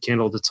they hold a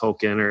candle to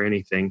Tolkien or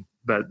anything,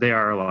 but they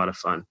are a lot of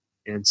fun.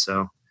 And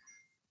so,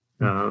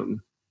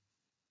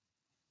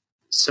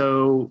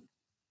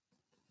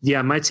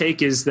 yeah, my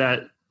take is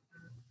that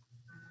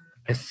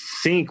I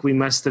think we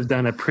must have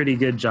done a pretty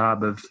good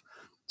job of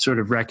sort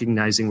of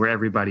recognizing where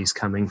everybody's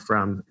coming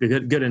from,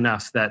 good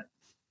enough that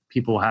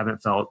people haven't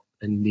felt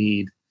a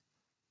need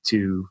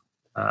to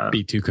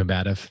be too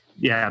combative.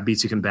 Yeah, be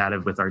too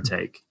combative with our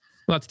take.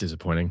 Well, that's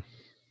disappointing.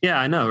 Yeah,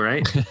 I know,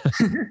 right?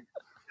 You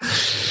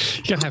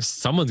gotta have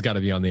someone's got to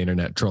be on the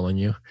internet trolling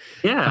you.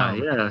 Yeah,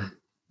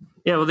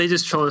 yeah. Well, they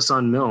just troll us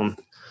on Milne.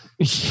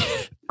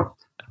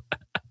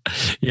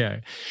 Yeah,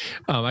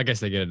 I guess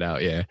they get it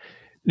out. Yeah.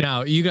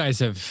 Now you guys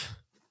have.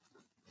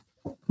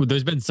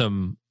 There's been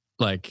some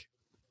like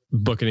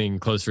booking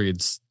close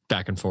reads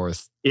back and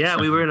forth. Yeah,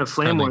 we were in a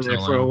flame war there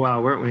for a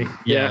while, weren't we?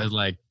 Yeah, it was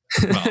like,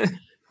 well,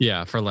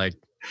 yeah, for like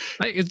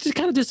it's just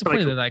kind of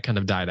disappointing that kind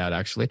of died out,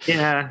 actually.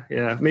 Yeah.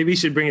 Maybe you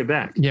should bring it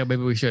back. Yeah,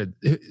 maybe we should.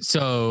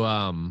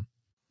 So,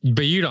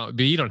 but you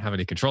don't have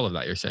any control of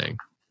that, you're saying?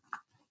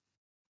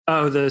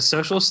 Oh, the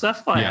social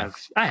stuff? Well, yeah.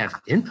 I have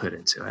input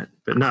into it,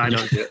 but no, I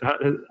don't do it.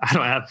 I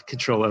don't have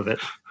control of it.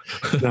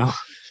 No.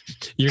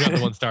 You're not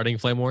the one starting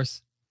Flame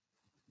Wars?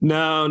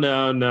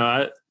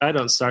 No. I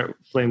don't start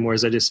Flame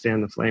Wars. I just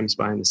fan the flames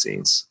behind the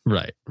scenes.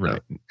 Right.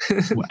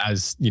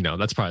 As you know,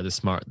 that's probably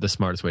the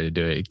smartest way to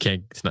do it.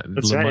 It's not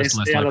less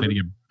likely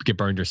to get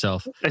burned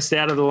yourself. I stay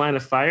out of the line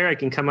of fire. I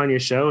can come on your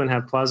show and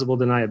have plausible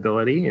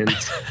deniability. And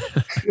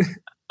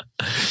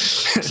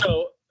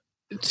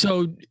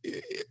so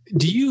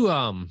do you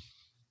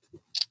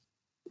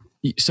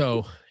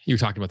so you were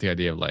talking about the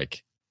idea of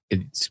like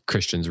it's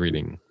Christians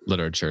reading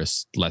literature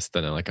less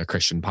than like a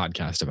Christian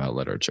podcast about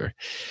literature.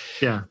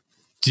 Yeah.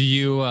 Do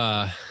you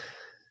have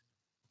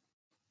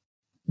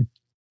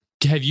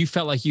you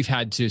felt like you've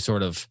had to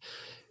sort of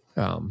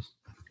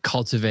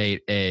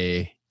cultivate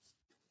a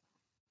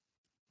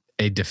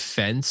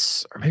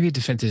defense, or maybe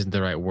defense isn't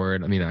the right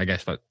word. I mean, I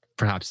guess that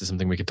perhaps is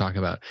something we could talk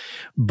about,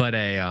 but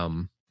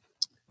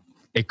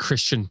a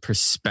Christian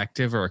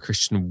perspective or a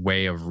Christian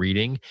way of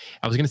reading.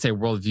 I was going to say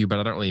worldview, but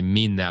I don't really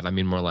mean that. I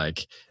mean more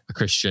like a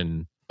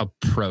Christian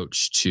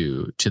approach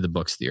to the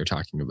books that you're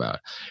talking about.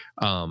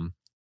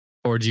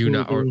 Or do you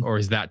not, or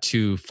is that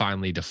too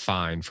finely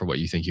defined for what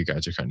you think you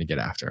guys are trying to get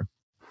after?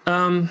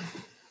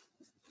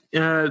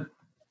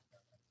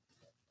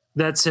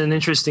 That's an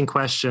interesting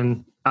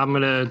question. I'm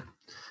gonna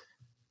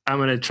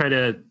try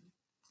to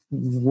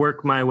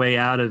work my way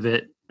out of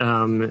it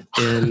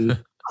in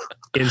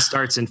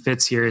starts and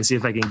fits here and see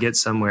if I can get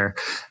somewhere.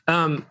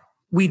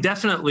 We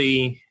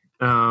definitely,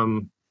 I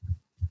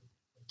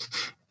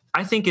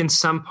think in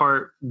some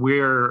part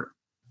we're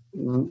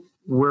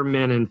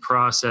men in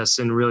process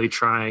and really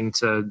trying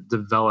to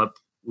develop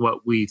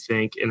what we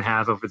think and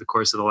have over the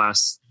course of the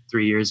last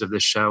 3 years of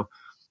this show,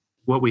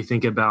 what we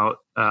think about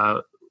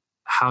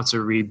how to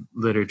read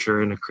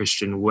literature in a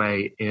Christian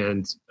way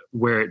and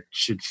where it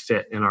should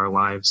fit in our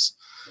lives.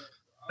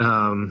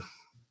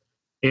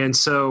 And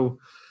so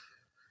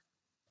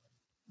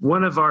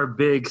one of our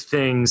big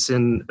things,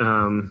 and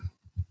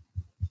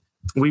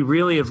we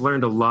really have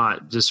learned a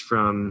lot just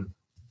from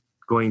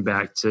going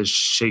back to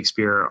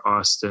Shakespeare,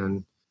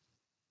 Austen,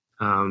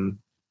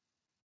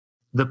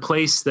 the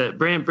place that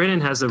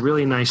Brandon has a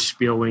really nice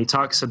spiel when he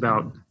talks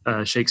about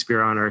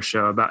Shakespeare on our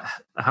show, about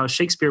how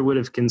Shakespeare would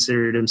have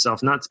considered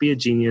himself not to be a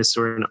genius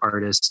or an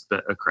artist,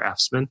 but a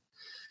craftsman,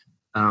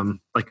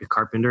 like a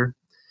carpenter.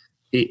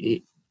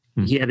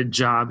 He had a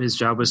job. His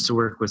job was to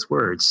work with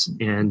words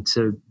and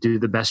to do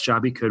the best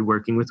job he could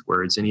working with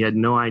words. And he had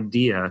no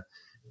idea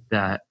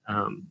that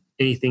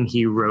anything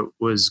he wrote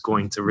was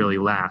going to really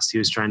last. He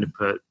was trying to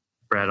put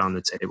bread on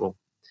the table.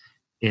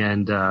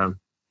 And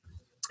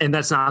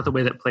that's not the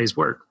way that plays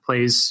work.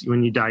 Plays,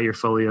 when you die, your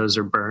folios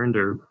are burned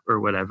or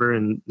whatever,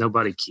 and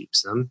nobody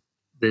keeps them.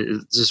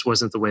 It just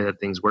wasn't the way that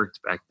things worked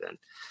back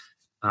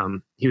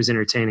then. He was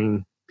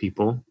entertaining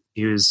people.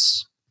 He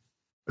was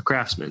a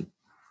craftsman.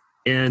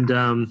 And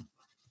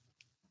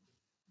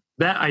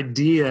that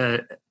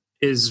idea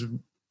has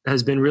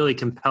been really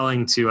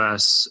compelling to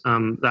us.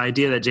 The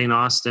idea that Jane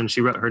Austen,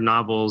 she wrote her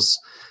novels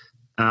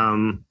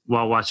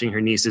while watching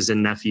her nieces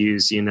and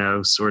nephews,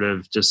 sort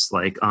of just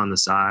like on the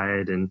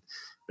side.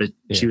 But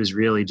she was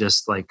really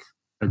just like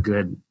a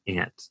good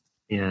aunt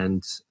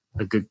and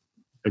a good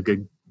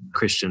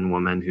Christian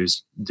woman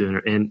who's doing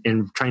her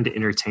and trying to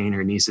entertain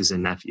her nieces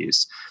and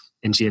nephews.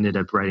 And she ended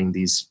up writing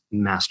these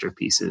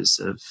masterpieces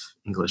of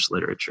English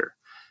literature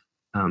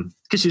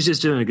because she was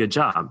just doing a good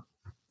job,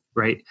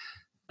 right?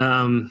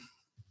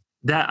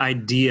 That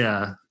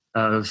idea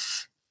of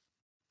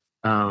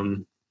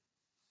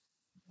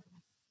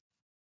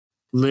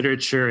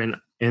literature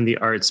and the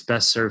arts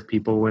best serve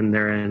people when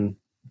they're in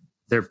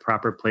their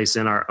proper place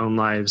in our own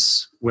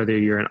lives, whether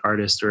you're an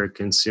artist or a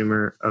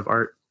consumer of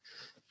art,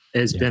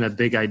 has been a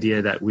big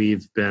idea that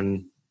we've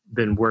been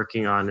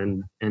working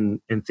on and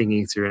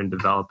thinking through and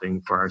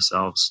developing for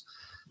ourselves.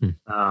 Really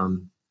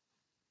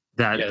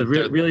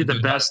the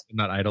best,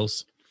 not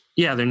idols.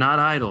 Yeah, they're not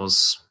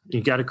idols.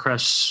 You got to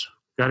crush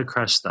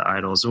the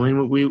idols.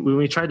 When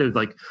we try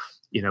to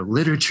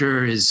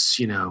literature is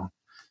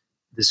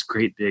this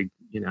great big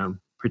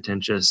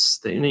pretentious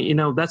thing.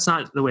 That's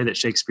not the way that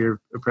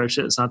Shakespeare approached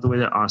it. It's not the way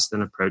that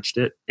Austen approached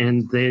it,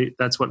 and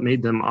that's what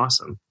made them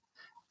awesome.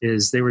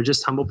 Is they were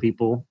just humble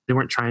people. They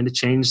weren't trying to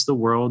change the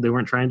world. They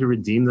weren't trying to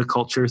redeem the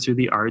culture through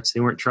the arts. They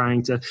were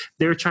trying to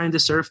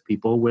serve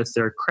people with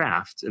their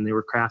craft, and they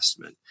were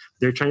craftsmen.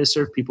 They were trying to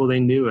serve people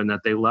they knew and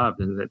that they loved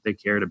and that they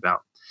cared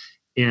about.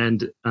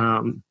 And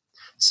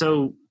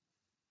so,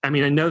 I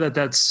mean, I know that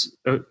that's,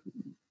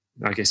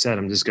 like I said,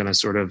 I'm just going to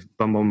sort of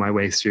bumble my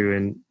way through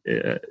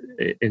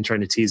and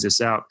trying to tease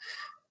this out.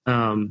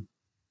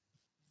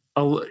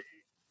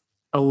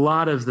 A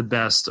lot of the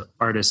best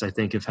artists, I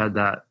think, have had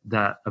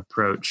that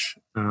approach.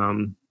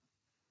 And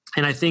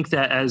I think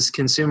that as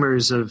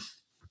consumers of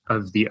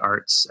the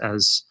arts,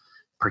 as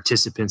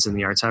participants in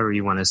the arts, however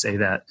you want to say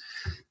that,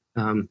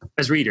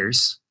 as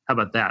readers, how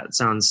about that? It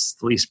sounds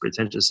the least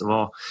pretentious of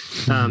all.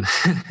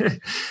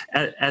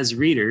 As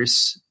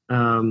readers,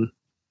 our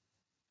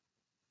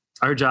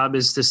job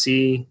is to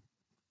see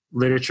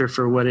literature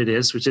for what it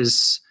is, which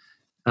is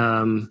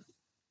a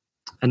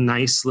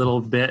nice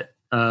little bit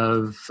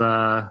of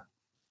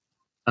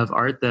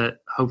art that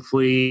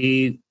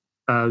hopefully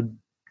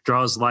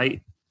casts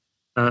light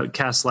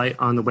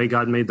on the way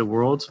God made the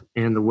world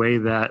and the way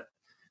that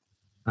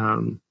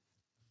in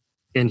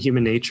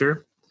human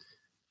nature,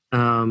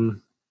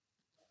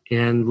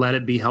 and let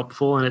it be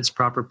helpful in its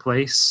proper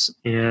place,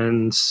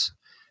 and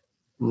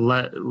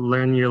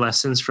learn your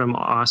lessons from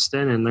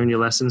Austen, and learn your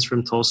lessons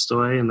from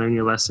Tolstoy, and learn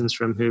your lessons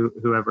from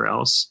whoever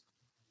else.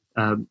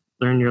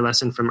 Learn your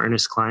lesson from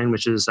Ernest Cline,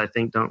 which is, I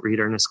think, don't read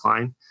Ernest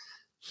Cline.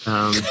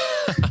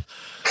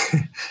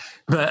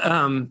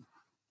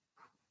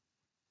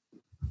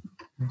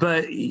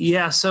 But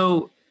yeah,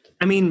 so,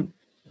 I mean,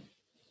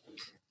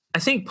 I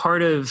think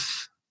part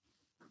of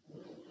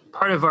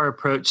our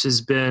approach has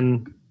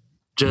been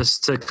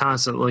just to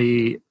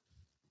constantly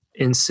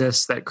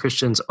insist that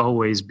Christians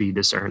always be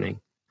discerning,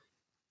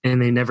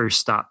 and they never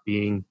stop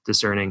being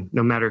discerning,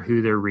 no matter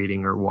who they're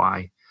reading or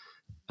why.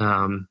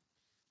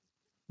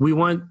 We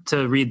want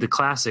to read the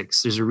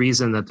classics. There's a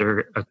reason that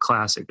they're a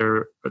classic.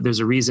 There's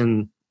a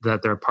reason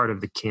that they're a part of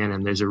the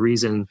canon. There's a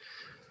reason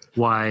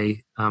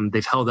why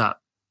they've held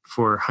up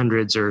for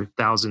hundreds or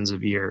thousands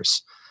of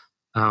years.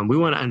 We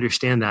want to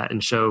understand that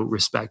and show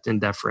respect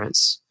and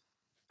deference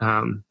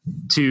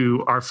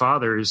to our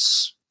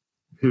fathers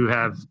who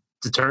have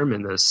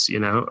determined this,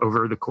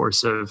 over the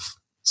course of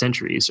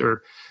centuries.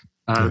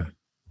 But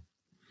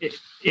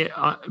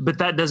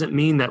that doesn't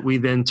mean that we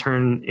then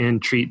turn and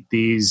treat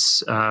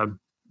these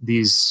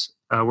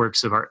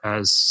works of art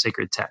as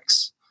sacred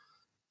texts.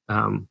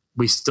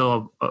 We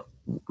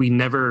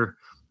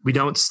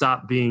don't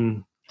stop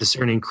being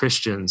discerning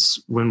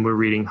Christians when we're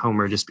reading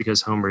Homer just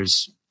because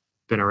Homer's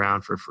been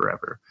around for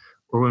forever,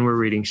 or when we're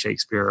reading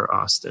Shakespeare or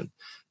Austen.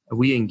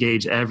 We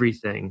engage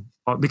everything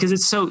because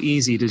it's so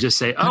easy to just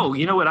say, oh,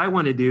 you know what I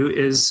want to do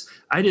is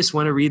I just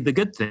want to read the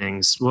good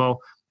things.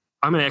 Well,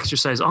 I'm going to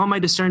exercise all my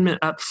discernment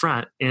up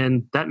front,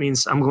 and that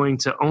means I'm going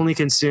to only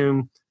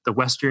consume the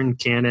Western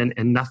canon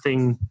and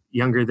nothing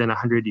younger than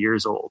 100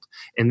 years old.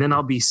 And then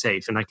I'll be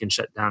safe and I can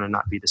shut down and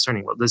not be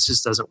discerning. Well, this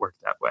just doesn't work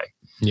that way.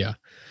 Yeah.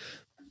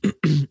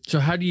 So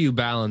how do you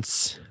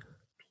balance,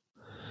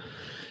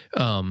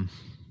 trying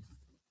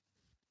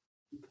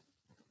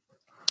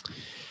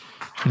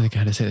to think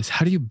how to say this.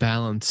 How do you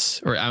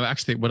balance, or I'm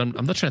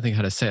not trying to think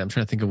how to say it. I'm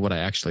trying to think of what I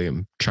actually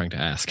am trying to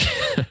ask.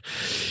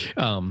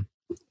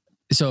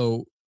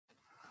 So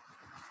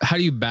how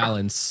do you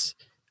balance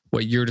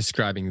what you're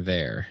describing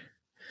there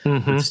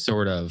with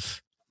sort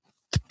of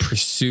the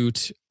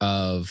pursuit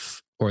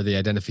of, or the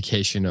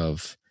identification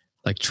of,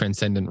 like,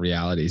 transcendent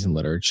realities in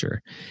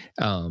literature,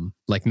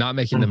 like not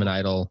making them an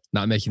idol,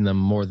 not making them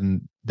more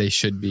than they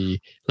should be,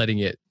 letting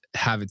it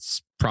have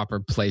its proper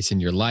place in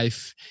your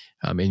life,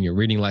 in your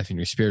reading life, in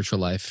your spiritual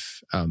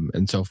life,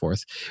 and so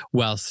forth,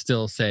 while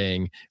still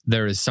saying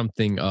there is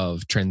something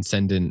of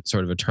transcendent,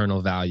 sort of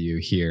eternal value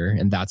here.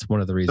 And that's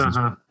one of the reasons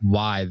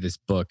why this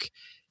book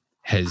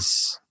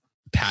has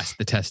passed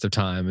the test of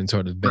time and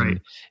sort of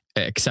been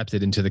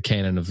accepted into the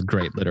canon of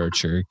great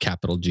literature,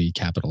 capital G,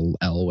 capital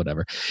L,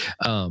 whatever.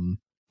 So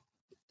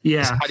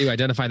how do you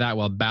identify that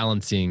while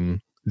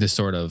balancing this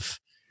sort of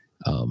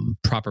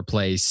proper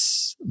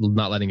place,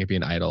 not letting it be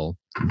an idol,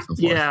 and so forth?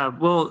 Yeah,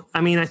 well,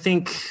 I mean, I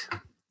think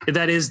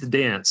that is the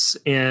dance.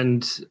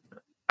 And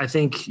I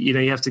think,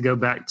 you have to go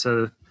back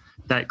to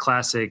that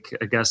classic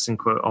Augustine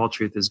quote, all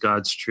truth is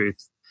God's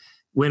truth.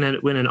 When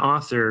an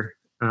author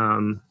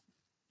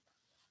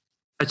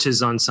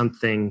touches on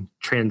something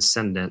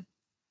transcendent,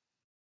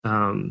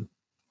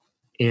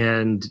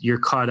 and you're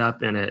caught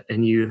up in it,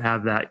 and you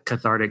have that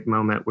cathartic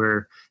moment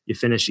where you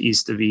finish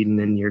East of Eden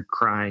and you're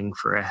crying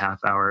for a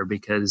half hour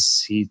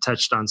because he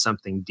touched on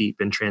something deep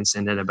and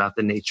transcendent about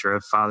the nature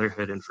of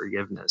fatherhood and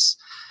forgiveness.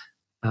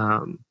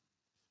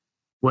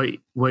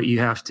 What you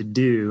have to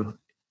do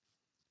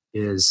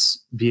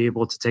is be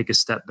able to take a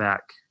step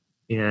back,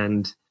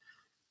 and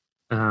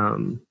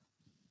you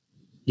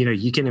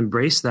can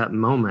embrace that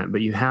moment,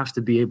 but you have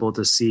to be able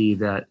to see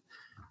that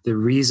the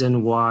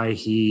reason why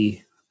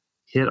he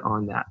hit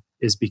on that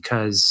is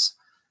because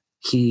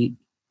he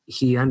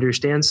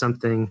understands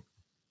something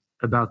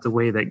about the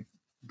way that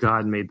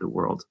God made the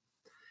world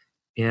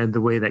and the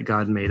way that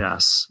God made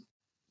us.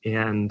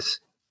 And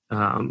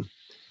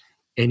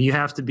you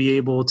have to be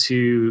able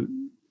to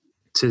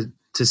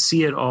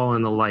see it all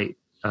in the light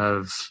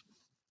of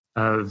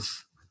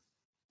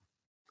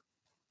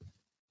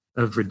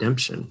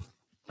redemption,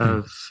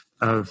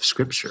 of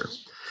Scripture,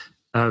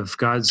 of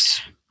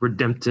God's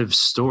redemptive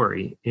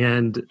story.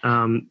 And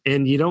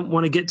you don't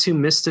want to get too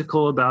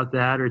mystical about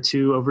that or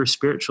too over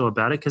spiritual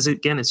about it, because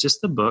again, it's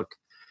just a book.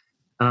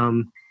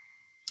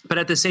 But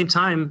at the same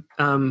time,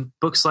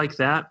 books like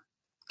that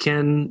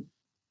can,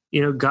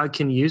 God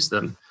can use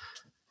them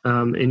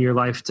in your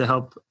life to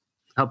help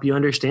you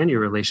understand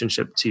your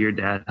relationship to your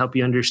dad, help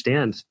you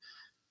understand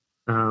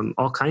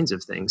all kinds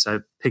of things. I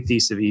picked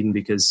East of Eden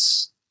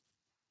because,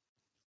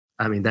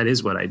 that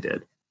is what I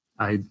did.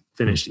 I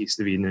finished East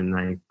of Eden and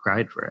I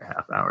cried for a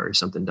half hour or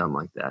something dumb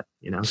like that,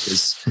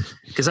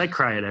 because I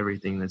cry at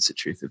everything that's the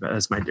truth about.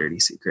 That's my dirty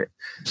secret.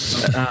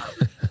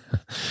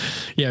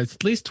 Yeah, it's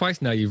at least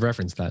twice now you've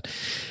referenced that.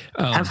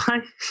 Have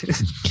I?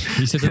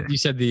 you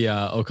said the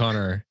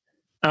O'Connor.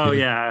 Oh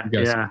yeah. I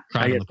guess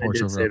I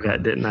did say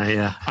that, didn't I?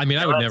 Yeah. I mean,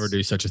 I would never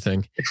do such a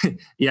thing.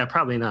 Yeah,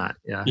 probably not.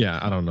 Yeah. Yeah,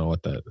 I don't know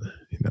what that.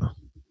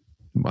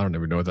 I don't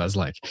ever know what that's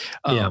like.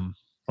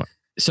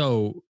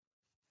 So,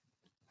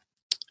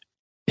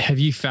 have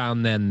you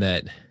found then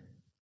that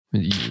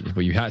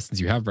since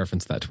you have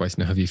referenced that twice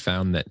now, have you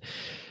found that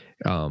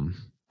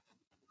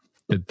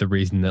that the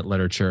reason that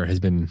literature has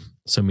been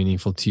so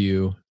meaningful to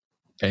you,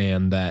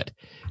 and that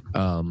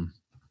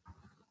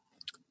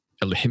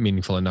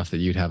meaningful enough that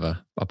you'd have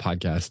a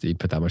podcast that you'd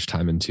put that much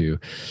time into,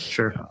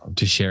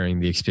 to sharing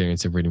the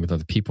experience of reading with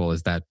other people,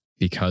 is that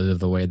because of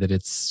the way that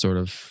it's sort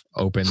of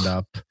opened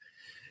up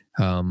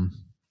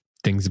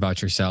things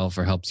about yourself,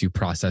 or helps you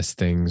process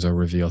things or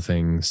reveal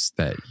things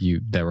that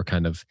were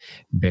kind of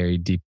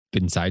buried deep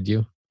inside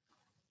you?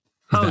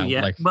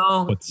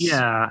 I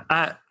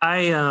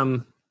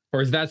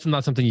or is that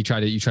not something you try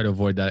to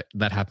avoid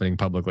that happening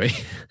publicly?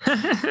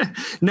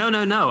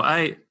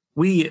 No.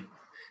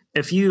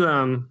 If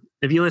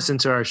you listen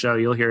to our show,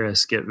 you'll hear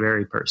us get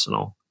very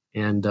personal,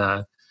 and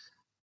there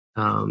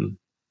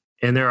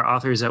are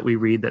authors that we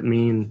read that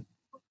mean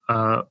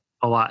a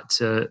lot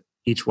to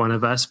each one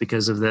of us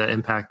because of the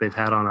impact they've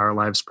had on our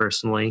lives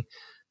personally,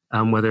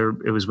 whether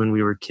it was when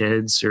we were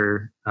kids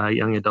or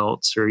young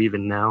adults or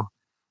even now.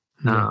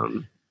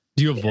 Do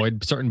you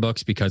avoid certain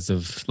books because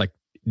of, like,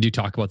 do you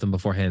talk about them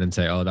beforehand and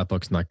say, oh, that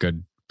book's not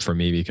good for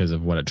me because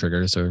of what it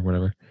triggers or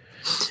whatever?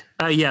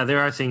 Yeah, there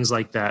are things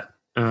like that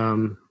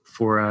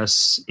for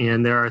us.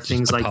 And there are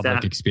things like that.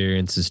 Public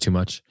experience is too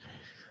much.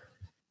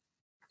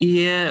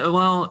 Yeah,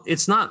 well,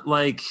 it's not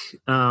like,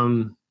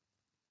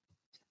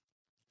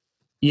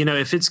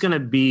 if it's going to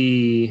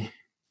be,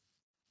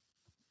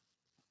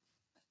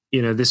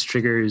 this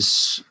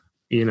triggers,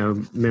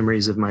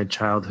 memories of my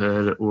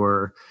childhood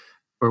or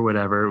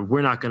whatever,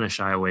 we're not going to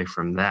shy away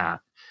from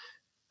that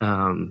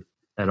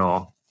at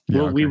all.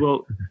 Yeah, okay.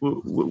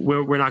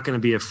 We're not going to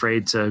be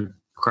afraid to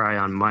cry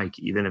on mic,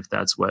 even if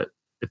that's what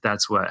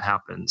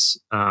happens.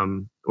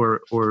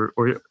 Or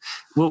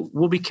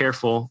we'll be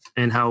careful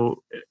in how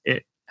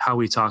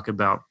we talk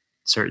about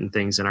certain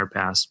things in our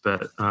past,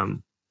 but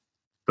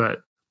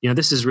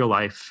this is real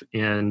life,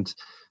 and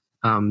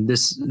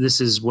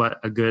this is what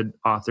a good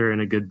author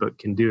and a good book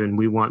can do, and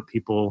we want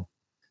people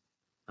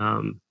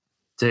to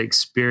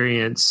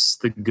experience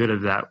the good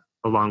of that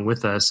along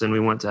with us, and we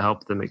want to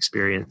help them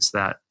experience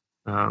that.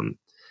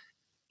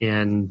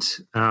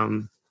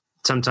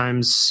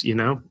 Sometimes,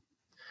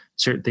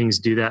 certain things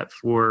do that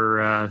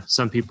for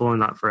some people and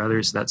not for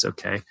others. That's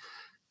okay.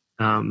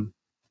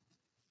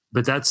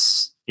 but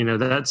that's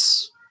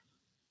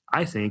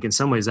I think in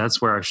some ways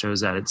that's where our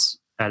show's at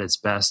its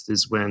best,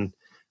 is when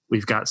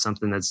we've got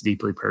something that's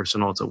deeply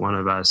personal to one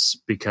of us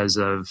because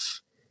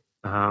of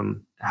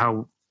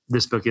how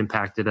this book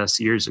impacted us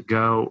years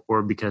ago,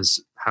 or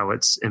because how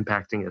it's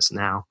impacting us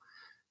now.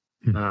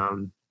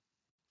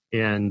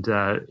 And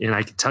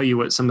I can tell you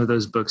what some of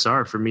those books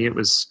are. For me, it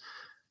was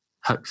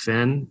Huck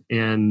Finn,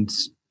 and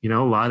a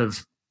lot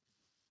of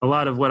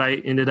what I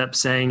ended up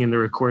saying in the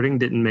recording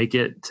didn't make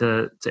it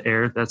to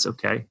air. That's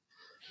okay.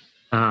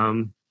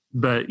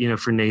 But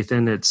for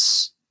Nathan,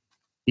 it's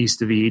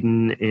East of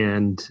Eden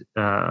and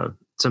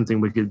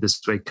Something Wicked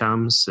This Way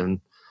Comes,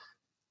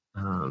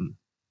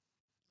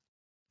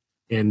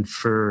 and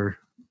for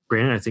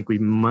Brandon, I think we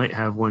might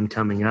have one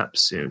coming up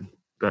soon.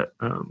 But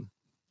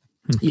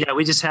yeah,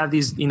 we just have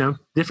these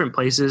different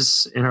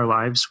places in our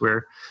lives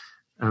where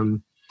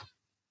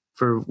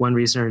for one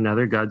reason or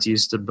another, God's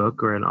used a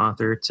book or an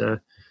author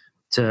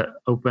to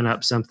open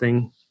up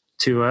something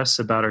to us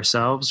about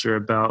ourselves, or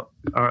about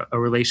a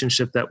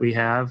relationship that we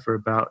have, or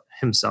about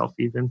himself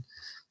even.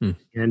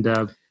 And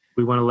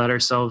we want to let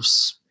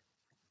ourselves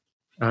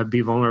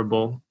be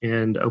vulnerable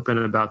and open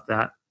about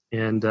that,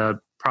 and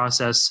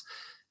process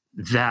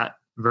that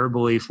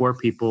verbally for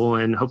people,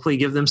 and hopefully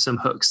give them some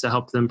hooks to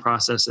help them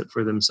process it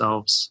for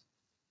themselves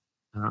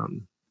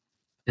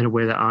in a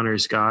way that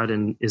honors God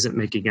and isn't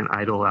making an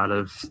idol out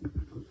of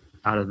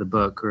the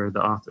book or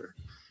the author.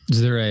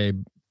 Is there a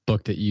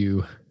book that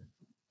you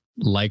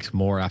liked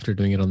more after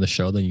doing it on the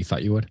show than you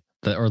thought you would,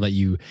 or that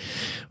you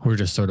were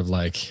just sort of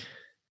like,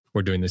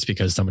 we're doing this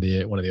because one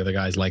of the other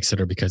guys likes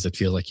it, or because it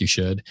feels like you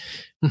should,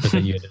 but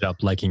then you ended up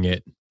liking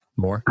it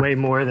more? Way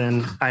more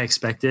than I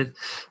expected.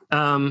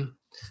 Well,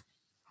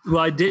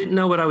 I didn't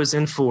know what I was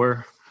in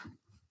for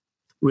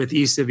with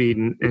East of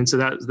Eden, and so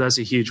that's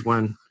a huge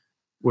one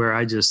where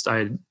I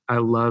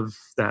love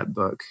that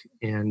book,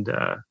 and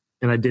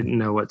I didn't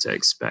know what to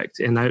expect,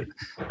 and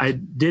I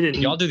didn't.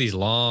 Y'all do these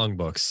long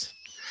books.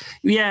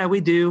 Yeah,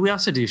 we do. We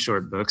also do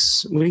short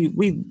books.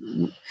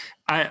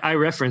 I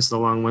reference the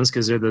long ones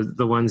because they're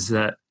the ones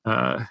that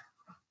have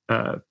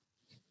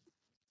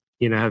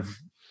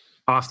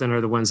often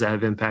are the ones that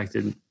have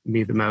impacted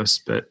me the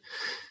most. But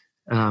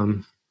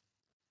I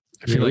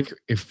feel like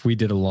if we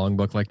did a long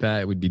book like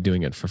that, we'd be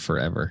doing it for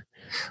forever.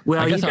 Well,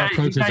 I guess our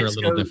approaches are a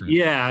little different.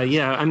 Yeah.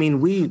 I mean,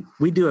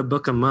 we do a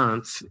book a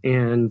month,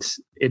 and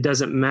it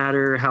doesn't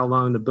matter how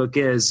long the book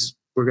is.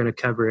 We're going to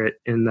cover it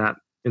in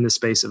the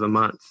space of a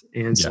month.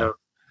 And so,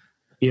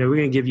 we're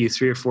going to give you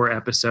 3 or 4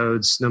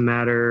 episodes, no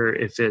matter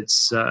if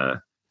it's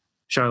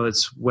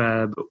Charlotte's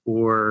Web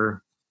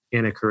or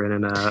Anna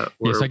Karenina.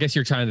 So I guess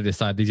you're trying to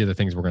decide these are the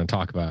things we're going to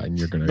talk about, and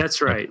you're going to.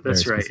 That's right.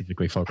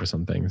 Specifically focus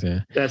on things. Yeah.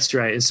 That's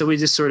right. And so we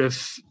just sort of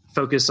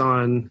focus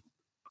on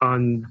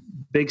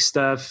big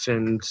stuff,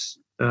 and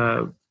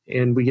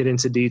we get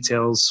into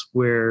details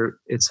where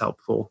it's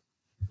helpful.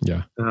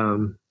 Yeah.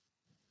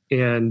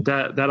 And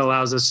that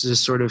allows us to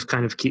just sort of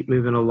kind of keep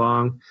moving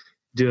along,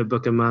 do a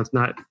book a month,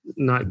 not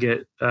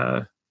get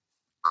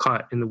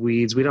caught in the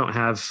weeds. We don't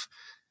have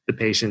the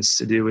patience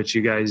to do what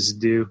you guys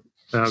do.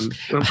 I'm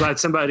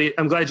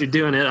glad you're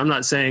doing it. I'm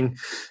not saying,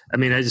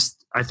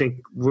 I think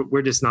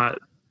we're just not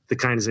the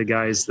kinds of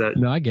guys that.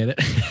 No, I get it.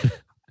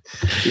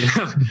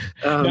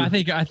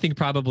 I think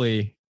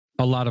probably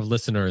a lot of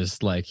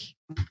listeners, like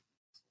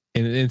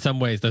in some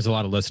ways, there's a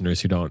lot of listeners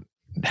who don't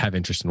have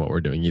interest in what we're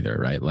doing either,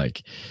 right?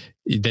 Like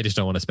they just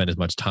don't want to spend as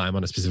much time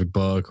on a specific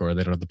book, or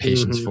they don't have the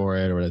patience for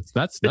it, or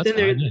that's but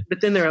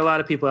then there are a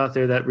lot of people out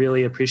there that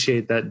really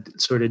appreciate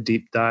that sort of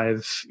deep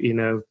dive,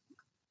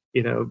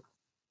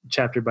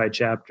 chapter by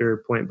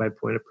chapter, point by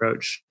point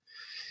approach.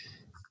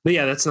 But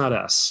yeah, that's not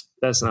us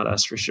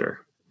for sure.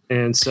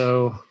 And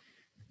so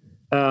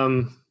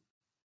one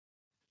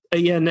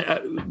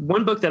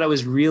book that I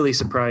was really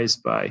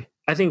surprised by,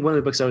 I think one of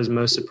the books I was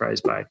most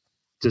surprised by,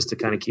 just to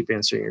kind of keep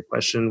answering your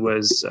question,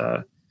 was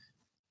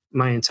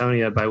My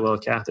Antonia by Willa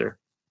Cather.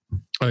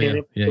 Oh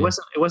yeah. It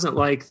wasn't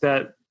like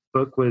that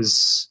book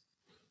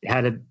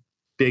had a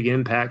big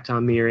impact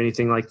on me or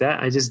anything like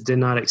that. I just did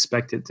not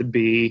expect it to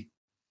be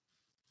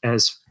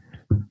as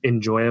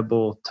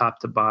enjoyable top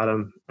to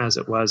bottom as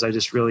it was. I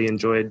just really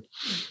enjoyed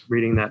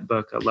reading that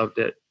book. I loved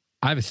it.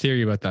 I have a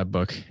theory about that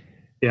book.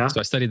 Yeah.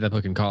 So I studied that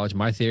book in college.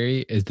 My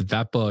theory is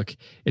that book,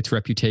 its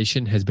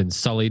reputation has been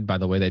sullied by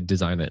the way they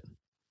design it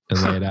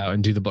and lay it out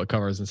and do the book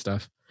covers and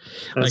stuff.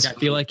 I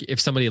feel like if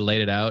somebody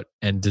laid it out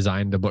and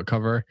designed a book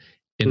cover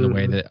in the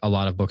way that a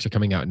lot of books are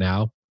coming out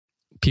now,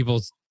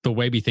 the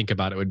way we think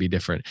about it would be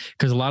different.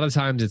 Because a lot of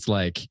times it's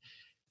like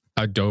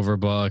a Dover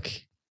book,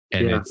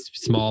 and it's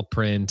small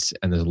print,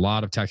 and there's a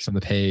lot of text on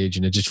the page,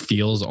 and it just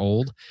feels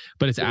old.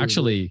 But it's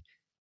actually,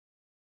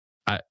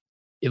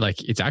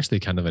 it's actually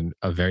kind of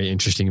a very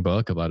interesting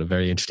book about a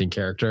very interesting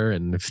character,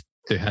 and if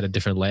they had a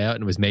different layout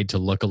and it was made to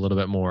look a little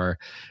bit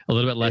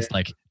less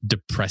like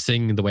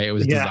depressing the way it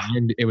was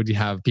designed,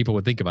 people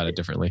would think about it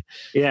differently.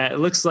 Yeah, it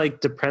looks like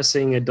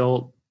depressing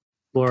adult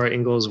Laura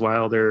Ingalls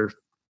Wilder,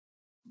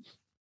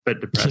 but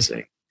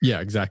depressing. Yeah,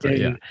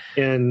 exactly.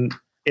 And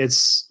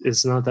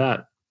it's not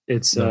that.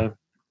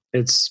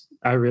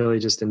 I really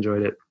just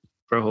enjoyed it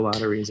for a whole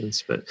lot of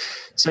reasons. But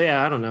so,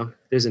 yeah, I don't know.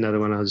 There's another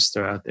one I'll just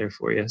throw out there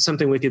for you.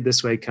 Something Wicked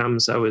This Way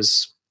Comes. I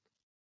was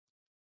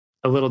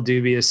a little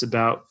dubious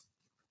about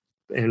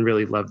and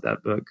really loved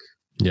that book.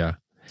 Yeah.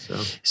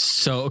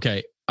 So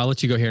okay. I'll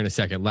let you go here in a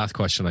second. Last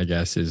question, I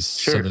guess, is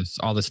sure. So there's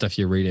all the stuff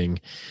you're reading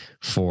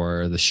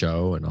for the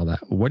show and all that.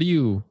 What are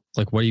you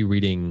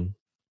reading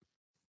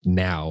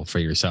now for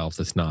yourself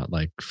that's not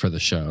like for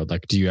the show?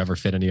 Like, do you ever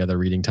fit any other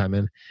reading time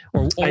in?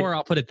 Or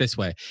I'll put it this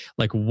way.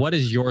 Like, what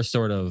is your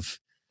sort of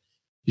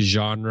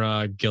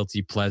genre,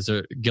 guilty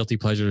pleasure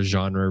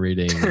genre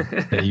reading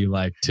that you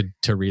like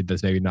to read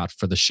that's maybe not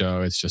for the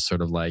show? It's just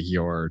sort of like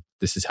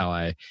this is how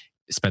I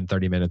spend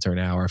 30 minutes or an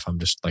hour if I'm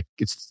just like,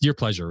 it's your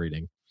pleasure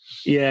reading.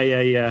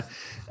 Yeah.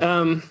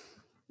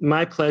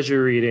 My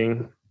pleasure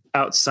reading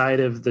outside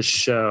of the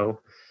show.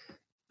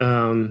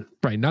 Right.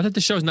 Not that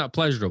the show's not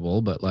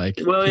pleasurable, but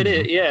like. Well, it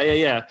is.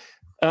 Yeah.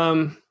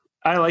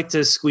 I like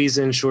to squeeze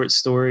in short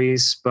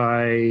stories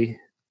by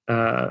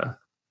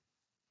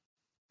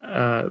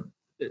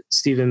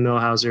Stephen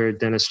Millhauser,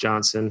 Dennis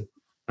Johnson.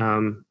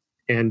 And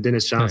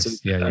Dennis Johnson,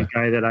 nice. a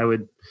guy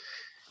that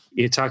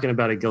you're talking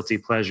about a guilty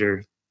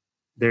pleasure.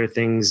 There are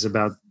things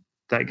about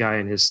that guy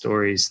and his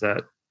stories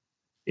that,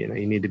 you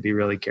need to be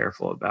really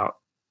careful about.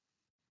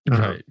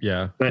 Right.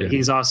 Yeah. But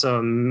he's also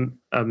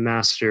a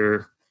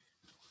master.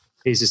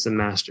 He's just a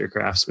master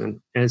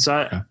craftsman. And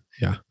so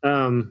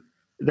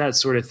that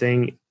sort of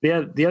thing. The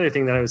other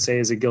thing that I would say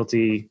is a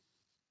guilty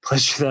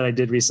pleasure that I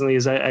did recently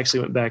is I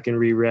actually went back and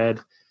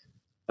reread.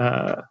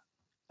 I've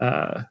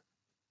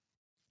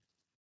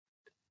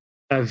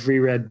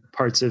reread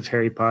parts of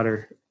Harry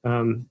Potter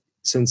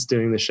since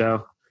doing the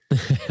show.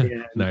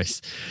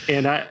 Nice.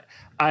 And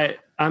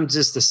I'm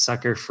just a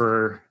sucker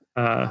for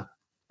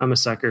I'm a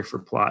sucker for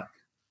plot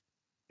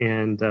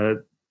and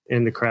the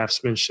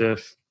craftsmanship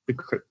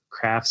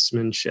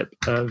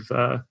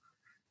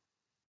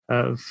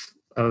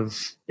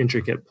of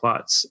intricate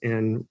plots,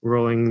 and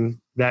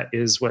Rowling, that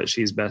is what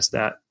she's best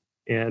at.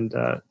 And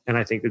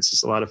I think it's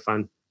just a lot of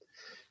fun.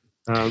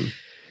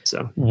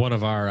 So one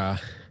of our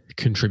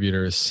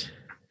contributors,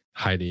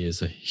 Heidi,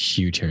 is a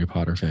huge Harry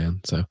Potter fan.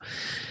 So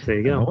there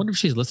you go. I wonder if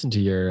she's listened to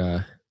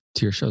your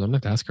shows. I'm gonna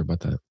have to ask her about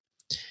that.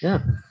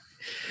 Yeah.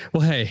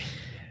 Well, hey,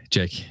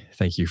 Jake,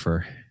 thank you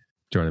for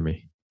joining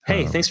me.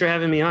 Hey, thanks for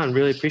having me on.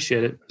 Really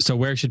appreciate it. So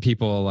where should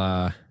people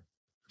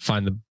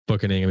find the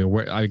Bookening? I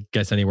mean, I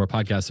guess anywhere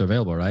podcasts are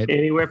available, right?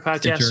 Anywhere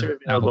podcasts Stitcher, are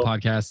available.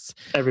 Apple Podcasts,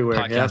 everywhere.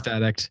 Podcast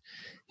Addict.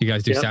 You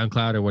guys do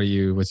SoundCloud, or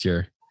what's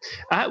your?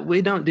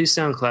 We don't do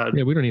SoundCloud.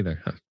 Yeah, we don't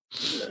either.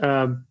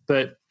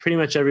 But pretty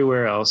much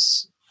everywhere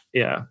else.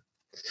 Yeah.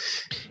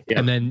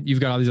 And then you've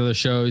got all these other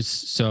shows.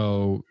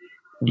 So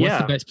what's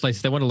the best place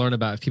if they want to learn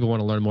about? If people want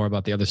to learn more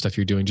about the other stuff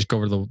you're doing, just go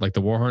over to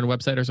the Warhorn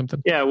website or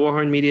something. Yeah,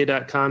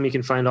 warhornmedia.com. You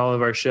can find all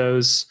of our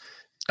shows.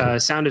 Cool.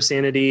 Sound of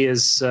Sanity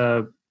is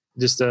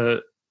just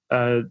a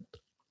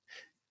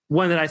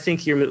one that I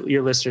think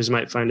your listeners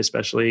might find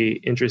especially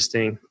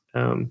interesting,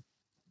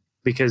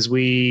 because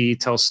we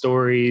tell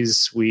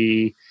stories,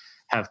 we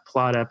have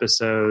plot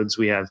episodes,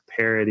 we have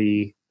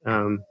parody,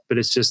 but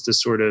it's just a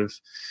sort of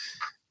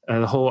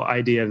the whole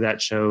idea of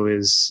that show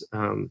is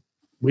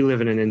we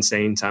live in an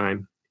insane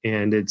time,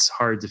 and it's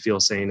hard to feel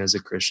sane as a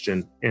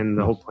Christian. And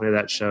the whole point of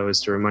that show is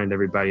to remind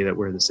everybody that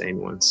we're the sane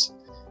ones.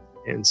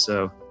 And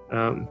so,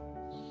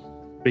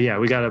 but yeah,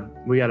 we got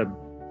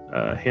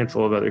a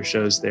handful of other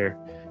shows there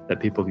that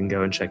people can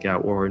go and check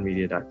out,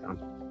 warhornmedia.com.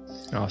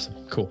 Awesome.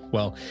 Cool.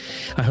 Well,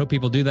 I hope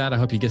people do that. I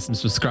hope you get some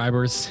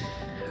subscribers.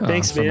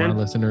 Thanks, from man. our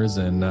listeners.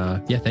 And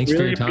thanks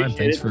really for your time.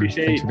 Thanks for being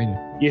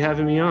here. You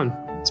having me on.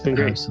 It's been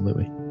great.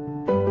 Absolutely.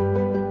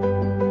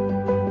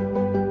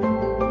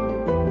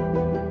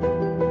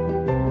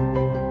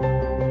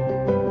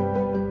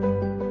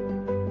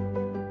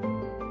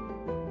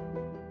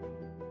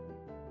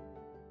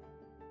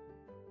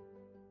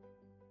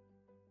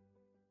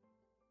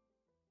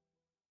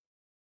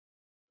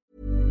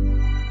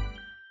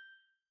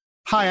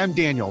 Hi, I'm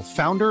Daniel,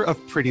 founder of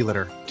Pretty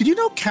Litter. Did you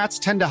know cats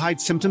tend to hide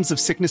symptoms of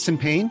sickness and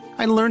pain?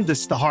 I learned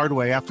this the hard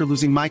way after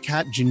losing my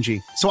cat, Gingy.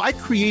 So I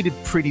created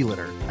Pretty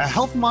Litter, a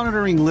health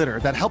monitoring litter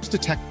that helps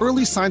detect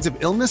early signs of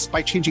illness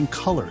by changing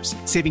colors,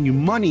 saving you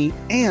money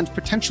and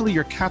potentially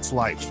your cat's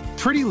life.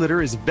 Pretty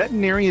Litter is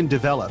veterinarian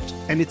developed,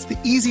 and it's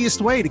the easiest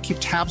way to keep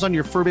tabs on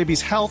your fur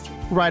baby's health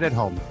right at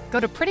home. Go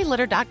to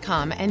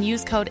prettylitter.com and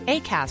use code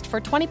ACAST for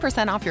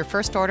 20% off your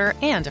first order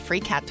and a free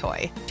cat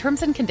toy.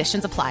 Terms and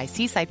conditions apply.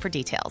 See site for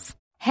details.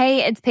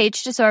 Hey, it's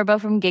Paige DeSorbo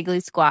from Giggly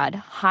Squad.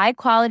 High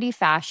quality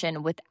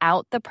fashion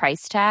without the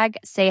price tag.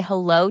 Say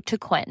hello to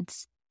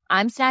Quince.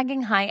 I'm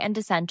snagging high-end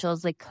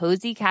essentials like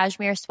cozy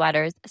cashmere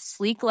sweaters,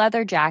 sleek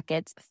leather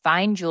jackets,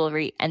 fine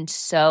jewelry, and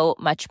so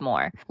much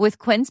more. With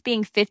Quince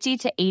being 50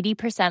 to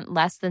 80%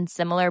 less than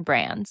similar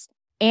brands.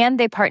 And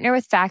they partner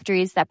with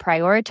factories that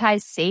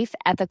prioritize safe,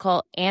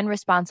 ethical, and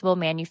responsible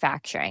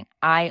manufacturing.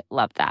 I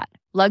love that.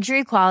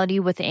 Luxury quality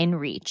within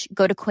reach.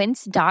 Go to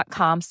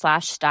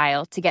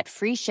quince.com/style to get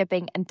free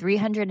shipping and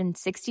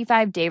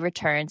 365-day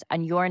returns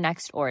on your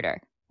next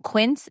order.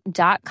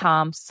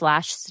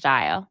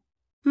 quince.com/style.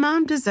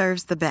 Mom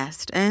deserves the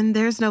best, and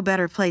there's no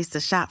better place to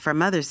shop for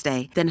Mother's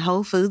Day than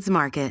Whole Foods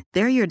Market.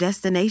 They're your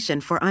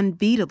destination for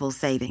unbeatable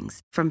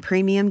savings, from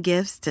premium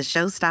gifts to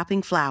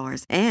show-stopping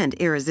flowers and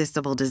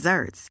irresistible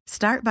desserts.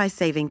 Start by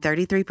saving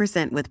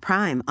 33% with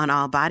Prime on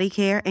all body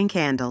care and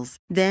candles.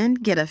 Then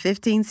get a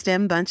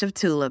 15-stem bunch of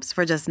tulips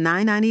for just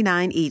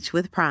 $9.99 each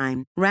with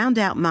Prime. Round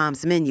out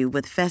Mom's menu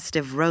with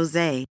festive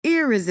rosé,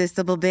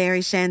 irresistible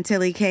berry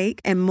chantilly cake,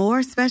 and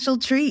more special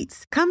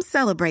treats. Come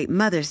celebrate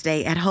Mother's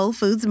Day at Whole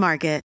Foods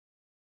Market.